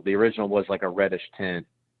original. The original was like a reddish tint.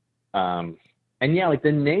 And yeah, like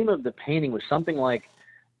the name of the painting was something like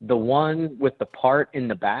the one with the part in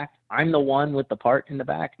the back. I'm the one with the part in the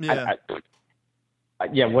back. Yeah.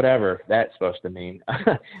 Yeah, whatever that's supposed to mean.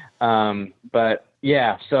 But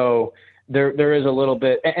yeah, so there is a little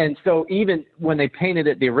bit. And so even when they painted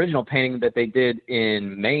it, the original painting that they did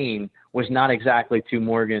in Maine was not exactly to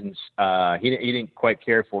Morgan's. He didn't quite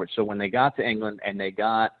care for it. So when they got to England and they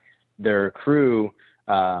got their crew,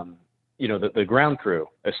 the ground crew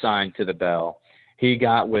assigned to the Belle, he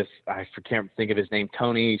got with, I can't think of his name,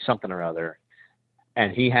 Tony something or other.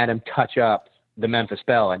 And he had him touch up the Memphis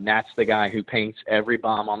Belle, and that's the guy who paints every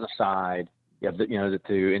bomb on the side,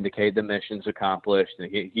 to indicate the mission's accomplished. And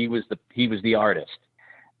he was the artist,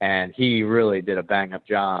 and he really did a bang up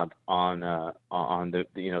job on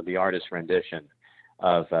the artist rendition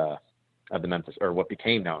of the Memphis, or what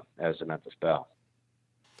became known as the Memphis Belle.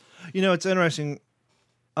 It's interesting.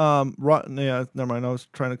 Never mind. I was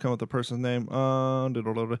trying to come up with the person's name.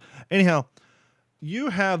 Anyhow, you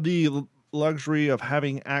have the luxury of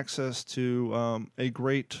having access to a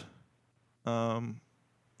great,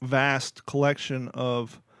 vast collection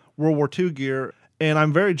of World War II gear, and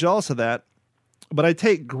I'm very jealous of that. But I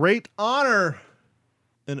take great honor,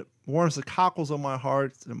 and it warms the cockles of my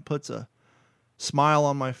heart and puts a smile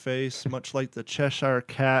on my face, much like the Cheshire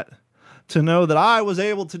Cat, to know that I was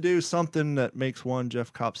able to do something that makes one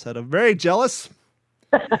Jeff Kopsetta very jealous.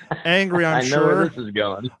 Angry, I'm sure. I know where this is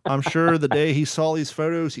going. I'm sure the day he saw these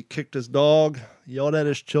photos, he kicked his dog, yelled at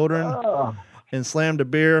his children, and slammed a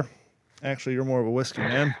beer. Actually, you're more of a whiskey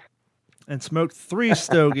man. And smoked 3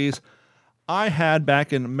 stogies. I had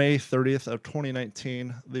back in May 30th of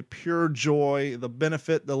 2019 the pure joy, the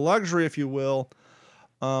benefit, the luxury, if you will.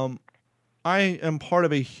 I am part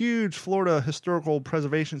of a huge Florida Historical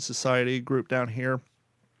Preservation Society group down here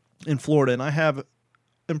in Florida, and I have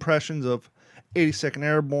impressions of 82nd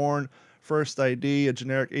Airborne, First ID, a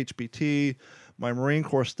generic HBT, my Marine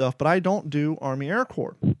Corps stuff, but I don't do Army Air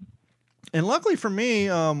Corps. And luckily for me,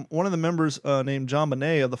 one of the members named John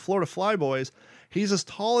Bonet of the Florida Flyboys, he's as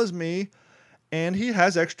tall as me, and he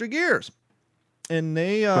has extra gears. And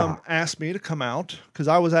they asked me to come out, because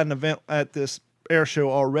I was at an event at this air show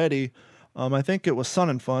already. I think it was Sun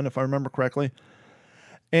and Fun, if I remember correctly.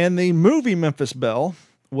 And the movie Memphis Belle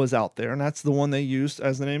was out there, and that's the one they used,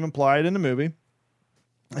 as the name implied, in the movie.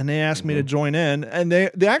 And they asked me to join in, and they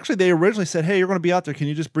originally said, "Hey, you're going to be out there. Can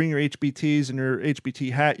you just bring your HBTs and your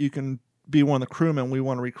HBT hat? You can be one of the crewmen. We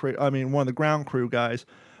want to recreate. One of the ground crew guys.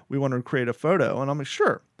 We want to recreate a photo." And I'm like,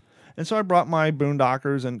 "Sure." And so I brought my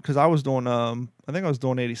Boondockers, and because I was doing, I think I was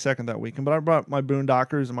doing 82nd that weekend, but I brought my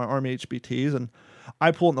Boondockers and my Army HBTs, and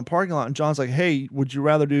I pulled in the parking lot, and John's like, "Hey, would you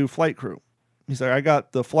rather do flight crew?" He's like, "I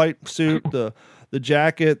got the flight suit, the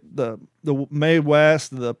jacket, the Mae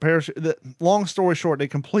West, the parachute." Long story short, they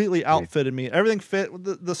completely outfitted me. Everything fit.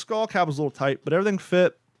 The skull cap was a little tight, but everything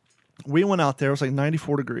fit. We went out there. It was like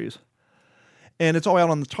 94 degrees. And it's all out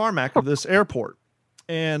on the tarmac of this airport.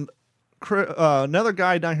 And another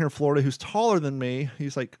guy down here in Florida who's taller than me,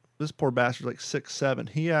 he's like this poor bastard's like 6'7".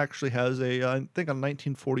 He actually has I think a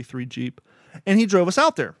 1943 Jeep, and he drove us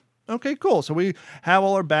out there. Okay, cool. So we have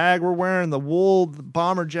all our bag. We're wearing the wool, the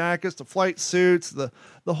bomber jackets, the flight suits, the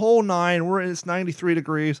whole nine. It's 93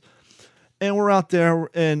 degrees, and we're out there.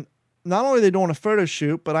 And not only are they doing a photo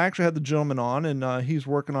shoot, but I actually had the gentleman on, and he's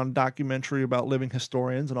working on a documentary about living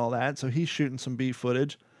historians and all that. So he's shooting some B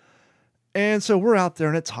footage. And so we're out there,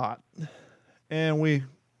 and it's hot. And we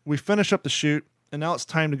finish up the shoot, and now it's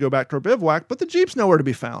time to go back to our bivouac, but the Jeep's nowhere to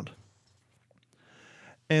be found.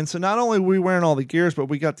 And so not only are we wearing all the gears, but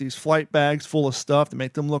we got these flight bags full of stuff to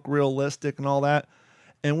make them look realistic and all that.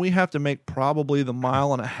 And we have to make probably the 1.5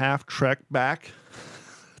 mile trek back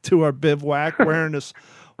to our bivouac wearing this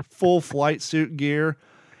full flight suit gear.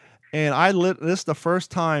 And this is the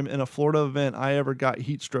first time in a Florida event I ever got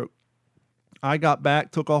heat stroke. I got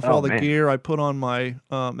back, took off all the gear. I put on my,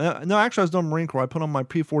 actually I was doing Marine Corps. I put on my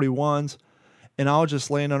P-41s. And I was just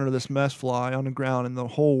laying under this mess fly on the ground, and the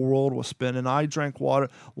whole world was spinning. I drank water.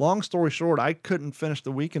 Long story short, I couldn't finish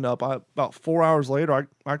the weekend up. About 4 hours later,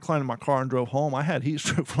 I climbed in my car and drove home. I had heat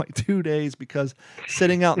stroke for like 2 days because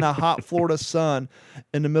sitting out in that hot Florida sun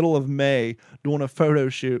in the middle of May doing a photo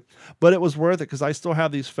shoot. But it was worth it because I still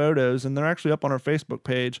have these photos, and they're actually up on our Facebook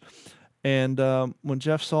page. And when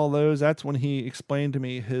Jeff saw those, that's when he explained to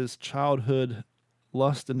me his childhood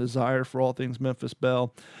lust and desire for all things Memphis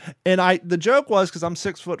Belle. And the joke was, because I'm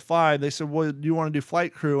 6'5", they said, well, do you want to do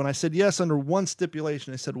flight crew? And I said, yes, under one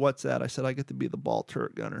stipulation. They said, what's that? I said, I get to be the ball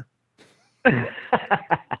turret gunner. And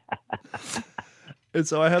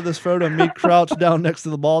so I have this photo of me crouched down next to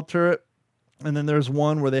the ball turret. And then there's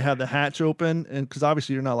one where they had the hatch open, and because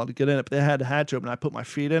obviously you're not allowed to get in it, but they had the hatch open. I put my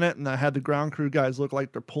feet in it, and I had the ground crew guys look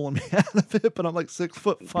like they're pulling me out of it, but I'm like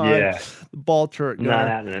 6'5", the ball turret gunner. Not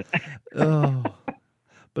happening. Oh.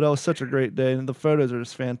 But it was such a great day, and the photos are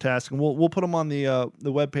just fantastic. And we'll put them on the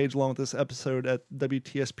webpage along with this episode at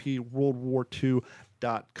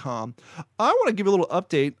WTSPWorldWar2.com. I want to give you a little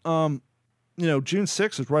update. June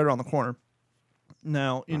 6th is right around the corner.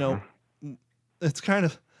 Now, it's kind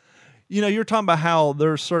of, you're talking about how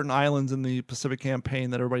there are certain islands in the Pacific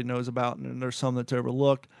Campaign that everybody knows about, and there's some that's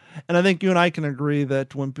overlooked. And I think you and I can agree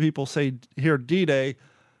that when people say here D-Day,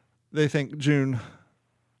 they think June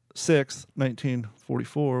 6th,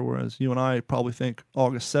 1944, whereas you and I probably think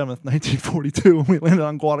August 7th, 1942 when we landed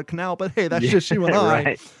on Guadalcanal. But hey, that's just you and I.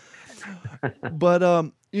 Right.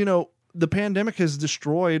 But the pandemic has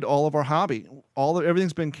destroyed all of our hobby.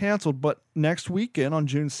 Everything's been canceled. But next weekend on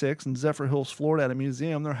June 6th in Zephyr Hills, Florida, at a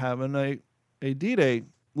museum, they're having a D-Day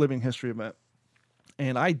living history event.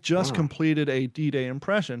 And I just completed a D-Day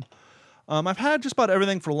impression. I've had just about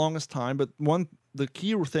everything for the longest time, but the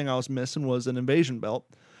key thing I was missing was an invasion belt,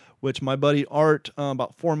 which my buddy Art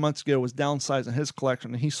about 4 months ago was downsizing his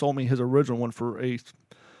collection, and he sold me his original one for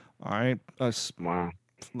wow.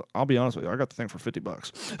 I'll be honest with you, I got the thing for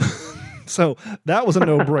 $50. So that was a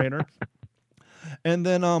no-brainer. And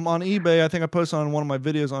then on eBay, I think I posted on one of my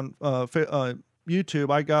videos on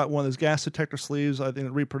YouTube, I got one of those gas detector sleeves, I think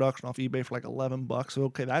a reproduction off eBay for like $11. So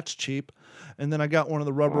okay, that's cheap. And then I got one of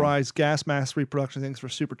the rubberized gas mask reproduction things for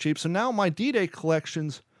super cheap. So now my D-Day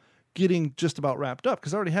collection's getting just about wrapped up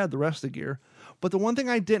because I already had the rest of the gear. But the one thing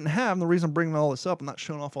I didn't have, and the reason I'm bringing all this up, I'm not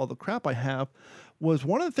showing off all the crap I have, was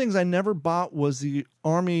one of the things I never bought was the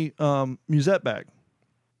Army musette bag.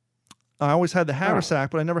 I always had the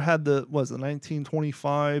haversack, but I never had the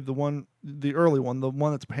 1925, the early one, the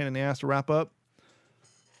one that's a pain in the ass to wrap up.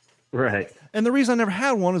 Right. And the reason I never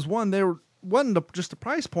had one is wasn't just the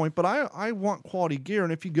price point, but I want quality gear.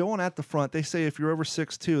 And if you go on at the front, they say if you're over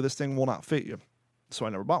 6'2", this thing will not fit you. So I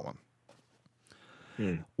never bought one.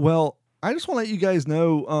 Well, I just want to let you guys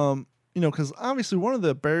know, because obviously one of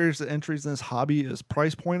the barriers to entries in this hobby is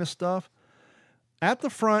price point of stuff. At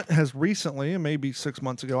the Front has recently, and maybe 6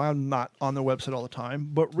 months ago, I'm not on their website all the time,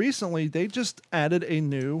 but recently they just added a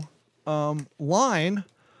new line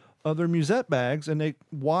of their musette bags, and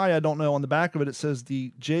why I don't know. On the back of it, it says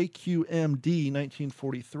the JQMD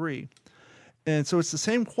 1943. And so it's the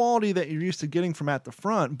same quality that you're used to getting from At the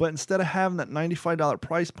Front, but instead of having that $95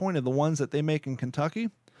 price point of the ones that they make in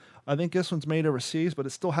Kentucky, I think this one's made overseas, but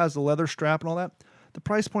it still has the leather strap and all that. The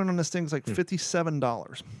price point on this thing is like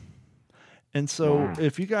 $57. And so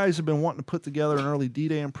if you guys have been wanting to put together an early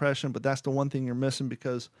D-Day impression, but that's the one thing you're missing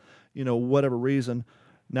because, whatever reason,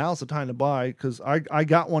 now's the time to buy because I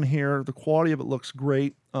got one here. The quality of it looks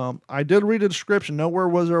great. I did read a description. Nowhere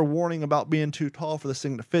was there a warning about being too tall for this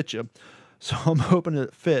thing to fit you. So I'm hoping that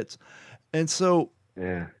it fits. And so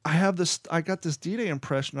I got this D-Day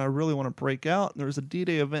impression I really want to break out. And there's a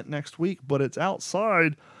D-Day event next week, but it's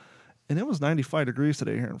outside. And it was 95 degrees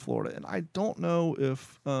today here in Florida. And I don't know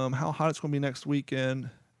if how hot it's going to be next weekend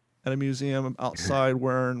at a museum outside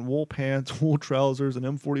wearing wool pants, wool trousers, an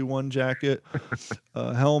M41 jacket,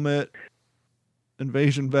 helmet,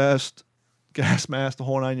 invasion vest, gas mask, the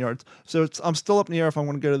whole 9 yards. So I'm still up in the air if I'm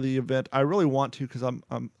going to go to the event. I really want to because I'm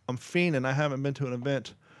fiending. I haven't been to an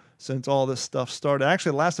event since all this stuff started.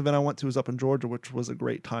 Actually, the last event I went to was up in Georgia, which was a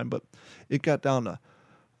great time, but it got down to,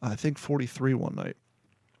 I think, 43 one night.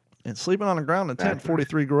 And sleeping on the ground in tent,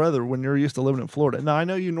 43 weather when you're used to living in Florida. Now, I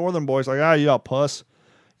know you northern boys like, you got puss.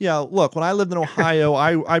 Yeah, look, when I lived in Ohio,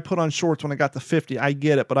 I put on shorts when I got to 50. I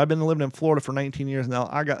get it, but I've been living in Florida for 19 years now.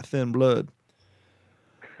 I got thin blood.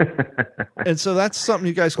 And so that's something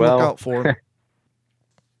you guys can look out for.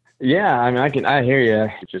 Yeah, I mean, I hear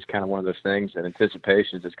you. It's just kind of one of those things that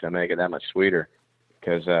anticipation is just going to make it that much sweeter.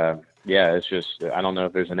 Because, it's just, I don't know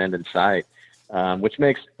if there's an end in sight. Which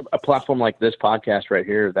makes a platform like this podcast right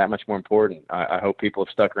here that much more important. I hope people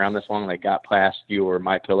have stuck around this long. They got past your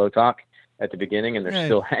My Pillow talk at the beginning, and they're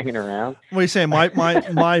still hanging around. What are you saying?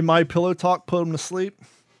 My Pillow talk put them to sleep.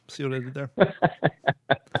 See what I did there?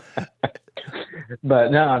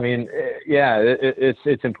 But no, I mean,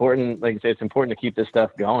 it's important. Like I say, it's important to keep this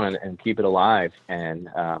stuff going and keep it alive. And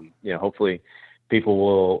hopefully,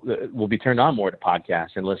 people will be turned on more to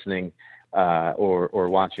podcasts and listening. Or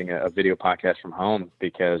watching a video podcast from home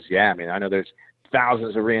because, I mean, I know there's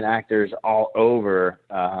thousands of reenactors all over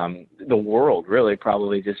the world, really,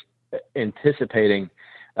 probably just anticipating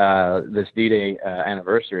this D-Day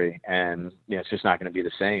anniversary, and it's just not going to be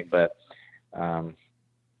the same. But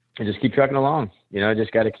just keep trucking along.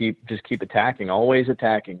 Just got to keep attacking, always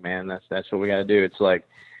attacking, man. That's what we got to do. It's like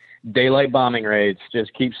daylight bombing raids.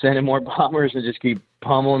 Just keep sending more bombers and just keep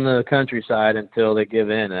pummeling the countryside until they give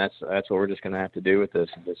in. And that's what we're just going to have to do with this.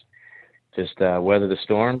 And just weather the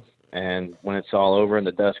storm. And when it's all over and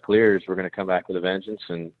the dust clears, we're going to come back with a vengeance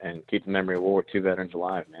and keep the memory of World War II veterans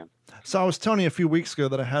alive, man. So I was telling you a few weeks ago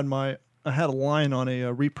that I had a line on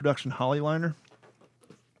a reproduction Holly liner.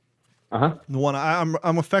 Uh-huh. The one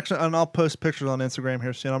I'm affectionate, and I'll post pictures on Instagram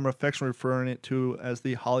here soon. I'm affectionately referring it to as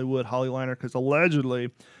the Hollywood Holly liner because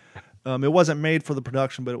allegedly it wasn't made for the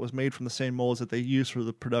production, but it was made from the same molds that they used for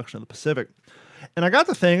the production of the Pacific. And I got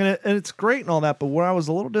the thing, and it's great and all that, but where I was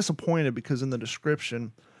a little disappointed because in the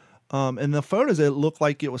description, in the photos, it looked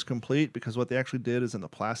like it was complete because what they actually did is in the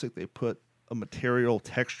plastic, they put a material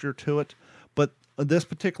texture to it. But this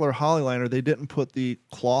particular Holly liner, they didn't put the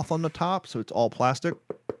cloth on the top, so it's all plastic.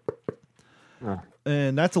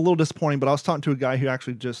 And that's a little disappointing, but I was talking to a guy who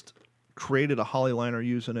actually just created a Holly liner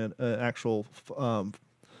using an actual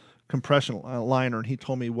compression liner, and he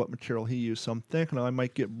told me what material he used. So I'm thinking I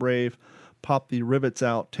might get brave, pop the rivets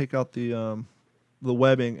out, take out the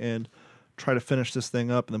webbing, and try to finish this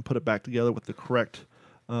thing up and then put it back together with the correct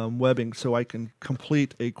webbing so I can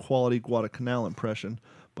complete a quality Guadalcanal impression.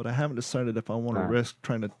 But I haven't decided if I want to risk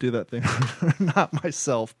trying to do that thing or not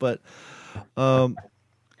myself. But,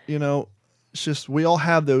 it's just we all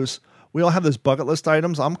have those bucket list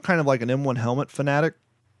items. I'm kind of like an M1 helmet fanatic,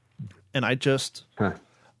 and I just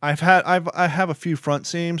I have a few front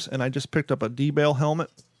seams, and I just picked up a D-Bale helmet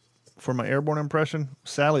for my airborne impression.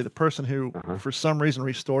 Sadly, the person who for some reason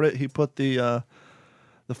restored it, he put the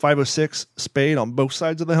 506 spade on both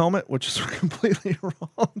sides of the helmet, which is completely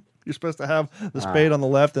wrong. You're supposed to have the spade on the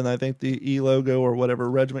left, and I think the E logo or whatever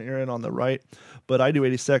regiment you're in on the right. But I do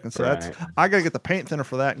 82nd, so that's I got to get the paint thinner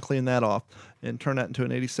for that and clean that off and turn that into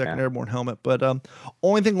an 82nd airborne helmet. But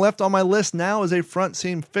only thing left on my list now is a front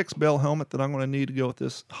seam fixed bale helmet that I'm going to need to go with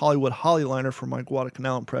this Hollywood Holly liner for my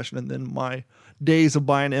Guadalcanal impression, and then my days of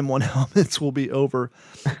buying M1 helmets will be over.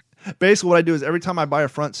 Basically, what I do is every time I buy a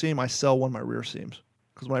front seam, I sell one of my rear seams.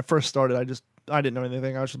 Because when I first started, I didn't know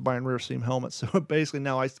anything. I was just buying rear seam helmets. So basically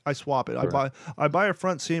now I swap it. Right. I buy a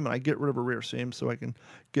front seam and I get rid of a rear seam so I can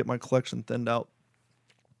get my collection thinned out.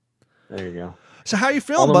 There you go. So how you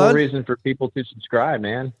feeling, bud? All the more reason for people to subscribe,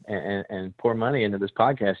 man, and pour money into this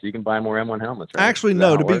podcast so you can buy more M1 helmets. Right? Actually,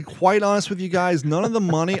 no. To be quite honest with you guys, none of the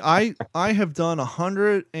money. I have done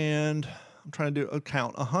 100 and I'm trying to do a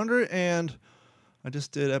count. 100 and I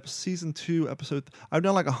just did season 2 episode. I've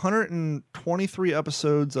done like 123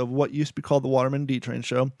 episodes of what used to be called the Waterman D Train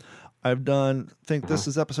Show. I've done, I think this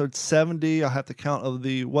is episode 70. I'll have to count of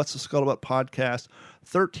the What's the Scuttlebutt podcast,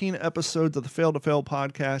 13 episodes of the Fail to Fail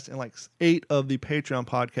podcast, and like 8 of the Patreon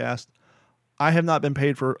podcast. I have not been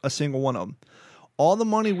paid for a single one of them. All the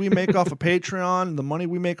money we make off of Patreon, the money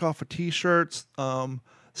we make off of t-shirts,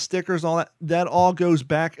 stickers, all that all goes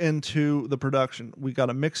back into the production. We got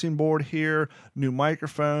a mixing board here, new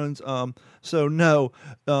microphones. So no,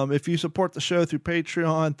 if you support the show through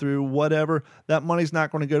Patreon, through whatever, that money's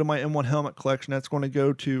not going to go to my M1 helmet collection. That's going to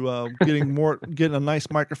go to getting a nice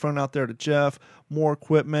microphone out there to Jeff, more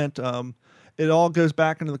equipment. It all goes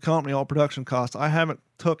back into the company, all production costs. I haven't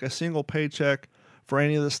took a single paycheck for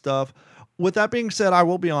any of this stuff. With that being said, I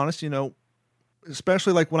will be honest,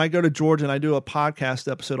 especially like when I go to Georgia and I do a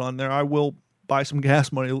podcast episode on there, I will buy some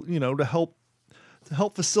gas money, to help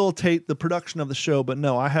facilitate the production of the show. But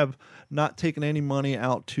no, I have not taken any money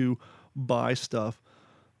out to buy stuff.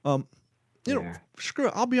 Screw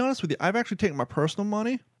it. I'll be honest with you. I've actually taken my personal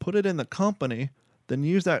money, put it in the company, then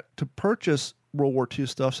use that to purchase World War II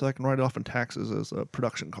stuff so I can write it off in taxes as a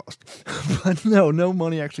production cost. But no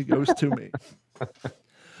money actually goes to me.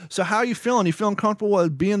 So how are you feeling? You feeling comfortable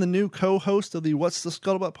with being the new co-host of the What's the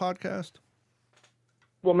Scuttlebutt podcast?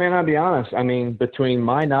 Well, man, I'll be honest. I mean, between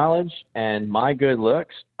my knowledge and my good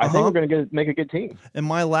looks, I think we're going to make a good team. And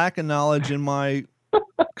my lack of knowledge and my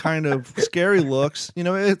kind of scary looks,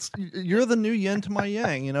 you're the new yin to my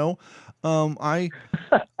yang, I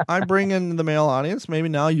bring in the male audience. Maybe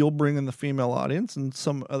now you'll bring in the female audience and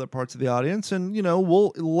some other parts of the audience. And,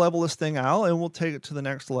 we'll level this thing out and we'll take it to the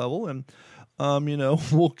next level. And,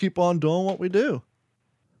 we'll keep on doing what we do.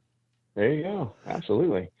 There you go.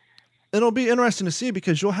 Absolutely. It'll be interesting to see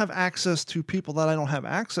because you'll have access to people that I don't have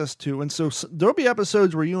access to. And so there'll be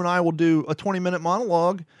episodes where you and I will do a 20-minute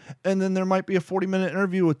monologue, and then there might be a 40-minute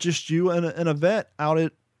interview with just you and a vet out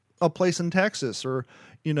at a place in Texas or,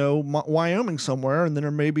 Wyoming somewhere. And then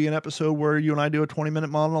there may be an episode where you and I do a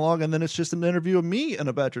 20-minute monologue, and then it's just an interview of me and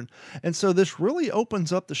a veteran. And so this really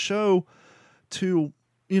opens up the show to,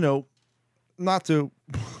 not to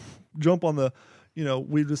jump on the,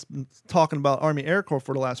 we've just been talking about Army Air Corps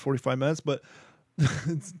for the last 45 minutes, but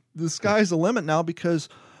the sky's the limit now because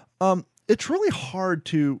it's really hard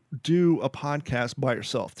to do a podcast by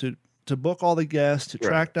yourself, to book all the guests, to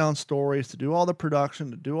track down stories, to do all the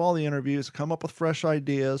production, to do all the interviews, come up with fresh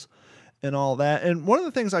ideas and all that. And one of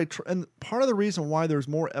the things and part of the reason why there's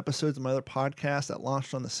more episodes of my other podcast that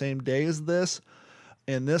launched on the same day as this,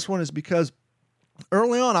 and this one is because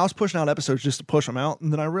early on, I was pushing out episodes just to push them out,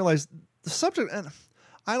 and then I realized the subject, and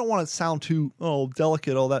I don't want to sound too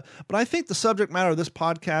delicate, all that, but I think the subject matter of this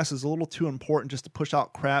podcast is a little too important just to push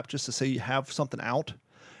out crap just to say you have something out.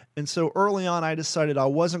 And so early on, I decided I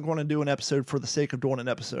wasn't going to do an episode for the sake of doing an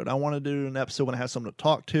episode. I wanted to do an episode when I had something to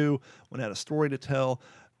talk to, when I had a story to tell,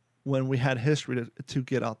 when we had history to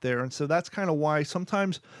get out there. And so that's kind of why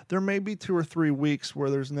sometimes there may be 2 or 3 weeks where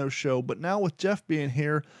there's no show. But now with Jeff being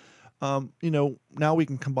here, now we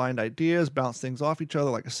can combine ideas, bounce things off each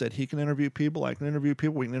other. Like I said, he can interview people, I can interview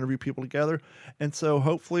people, we can interview people together. And so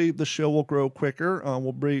hopefully the show will grow quicker.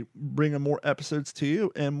 We'll bring in more episodes to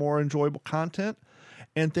you and more enjoyable content.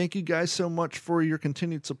 And thank you guys so much for your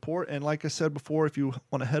continued support. And like I said before, if you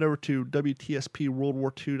want to head over to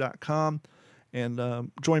WTSPWorldWar2.com and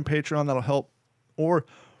join Patreon, that'll help. Or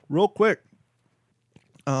real quick,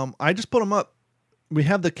 I just put them up. We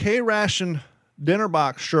have the K-Ration dinner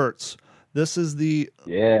box shirts. This is the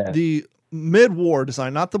mid-war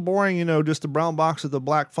design, not the boring, just the brown box with the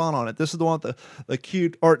black font on it. This is the one with the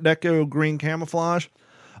cute Art Deco green camouflage.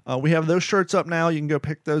 We have those shirts up now. You can go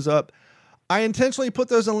pick those up. I intentionally put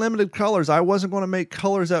those in limited colors. I wasn't going to make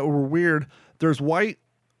colors that were weird. There's white,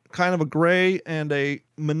 kind of a gray, and a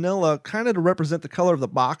manila, kind of to represent the color of the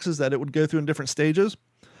boxes that it would go through in different stages.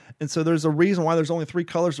 And so there's a reason why there's only 3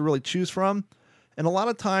 colors to really choose from. And a lot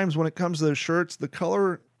of times when it comes to those shirts, the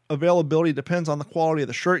color availability depends on the quality of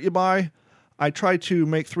the shirt you buy. I try to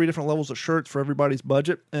make 3 different levels of shirts for everybody's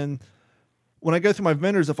budget. And when I go through my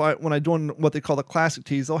vendors, when I'm doing what they call the classic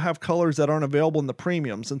tees, they'll have colors that aren't available in the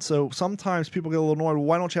premiums. And so sometimes people get a little annoyed, well,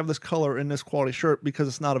 why don't you have this color in this quality shirt? Because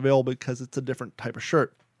it's not available because it's a different type of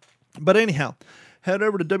shirt. But anyhow, head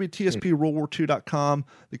over to WTSPWorldWar2.com.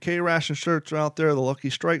 The K-Ration shirts are out there. The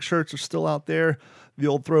Lucky Strike shirts are still out there. The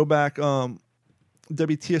old throwback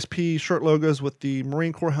WTSP shirt logos with the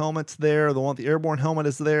Marine Corps helmets there. The one with the airborne helmet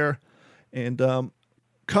is there. And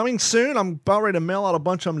coming soon, I'm about ready to mail out a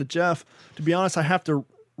bunch of them to Jeff. To be honest, I have to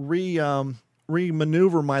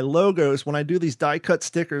re-maneuver my logos. When I do these die-cut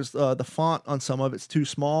stickers, the font on some of it's too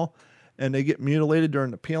small, and they get mutilated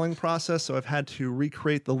during the peeling process, so I've had to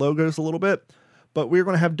recreate the logos a little bit. But we're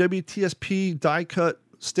going to have WTSP die-cut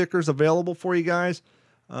stickers available for you guys.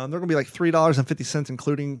 They're going to be like $3.50,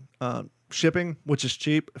 including shipping, which is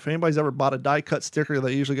cheap. If anybody's ever bought a die-cut sticker,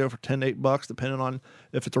 they usually go for $10 to $8, depending on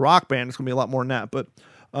if it's a rock band. It's going to be a lot more than that. But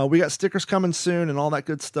we got stickers coming soon and all that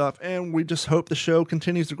good stuff, and we just hope the show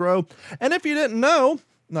continues to grow. And if you didn't know,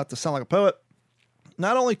 not to sound like a poet,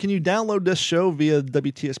 not only can you download this show via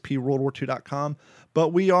WTSPWorldWar2.com, but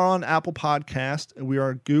we are on Apple Podcast, and we are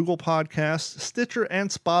on Google Podcasts, Stitcher, and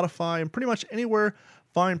Spotify, and pretty much anywhere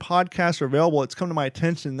fine podcasts are available. It's come to my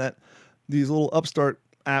attention that these little upstart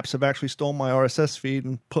apps have actually stolen my RSS feed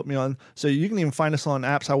and put me on. So you can even find us on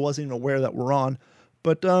apps I wasn't even aware that we're on.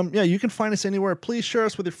 But yeah, you can find us anywhere. Please share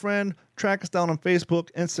us with your friend. Track us down on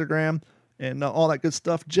Facebook, Instagram, and all that good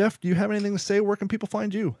stuff. Jeff, do you have anything to say? Where can people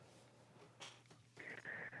find you?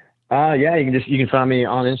 Yeah, you can find me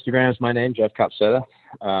on Instagram. It's my name, Jeff Copsetta.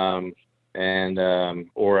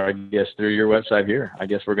 Or I guess through your website here. I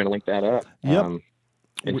guess we're going to link that up. Yep.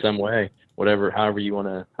 In some way, however you want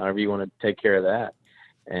to take care of that.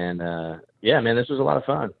 And yeah, man, this was a lot of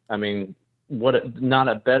fun. I mean, not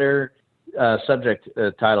a better subject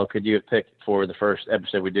title could you have picked for the first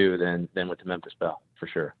episode we do than with the Memphis Belle, for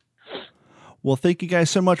sure. Well, thank you guys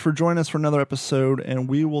so much for joining us for another episode, and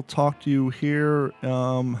we will talk to you here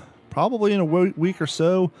probably in a week or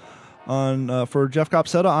so. For Jeff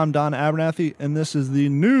Copsetta, I'm Don Abernathy, and this is the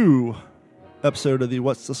new episode of the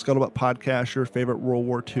What's the Scuttlebutt podcast, your favorite World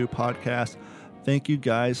War II podcast. Thank you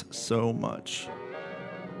guys so much.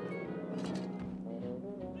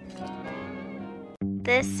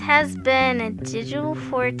 This has been a Digital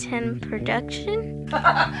 410 production.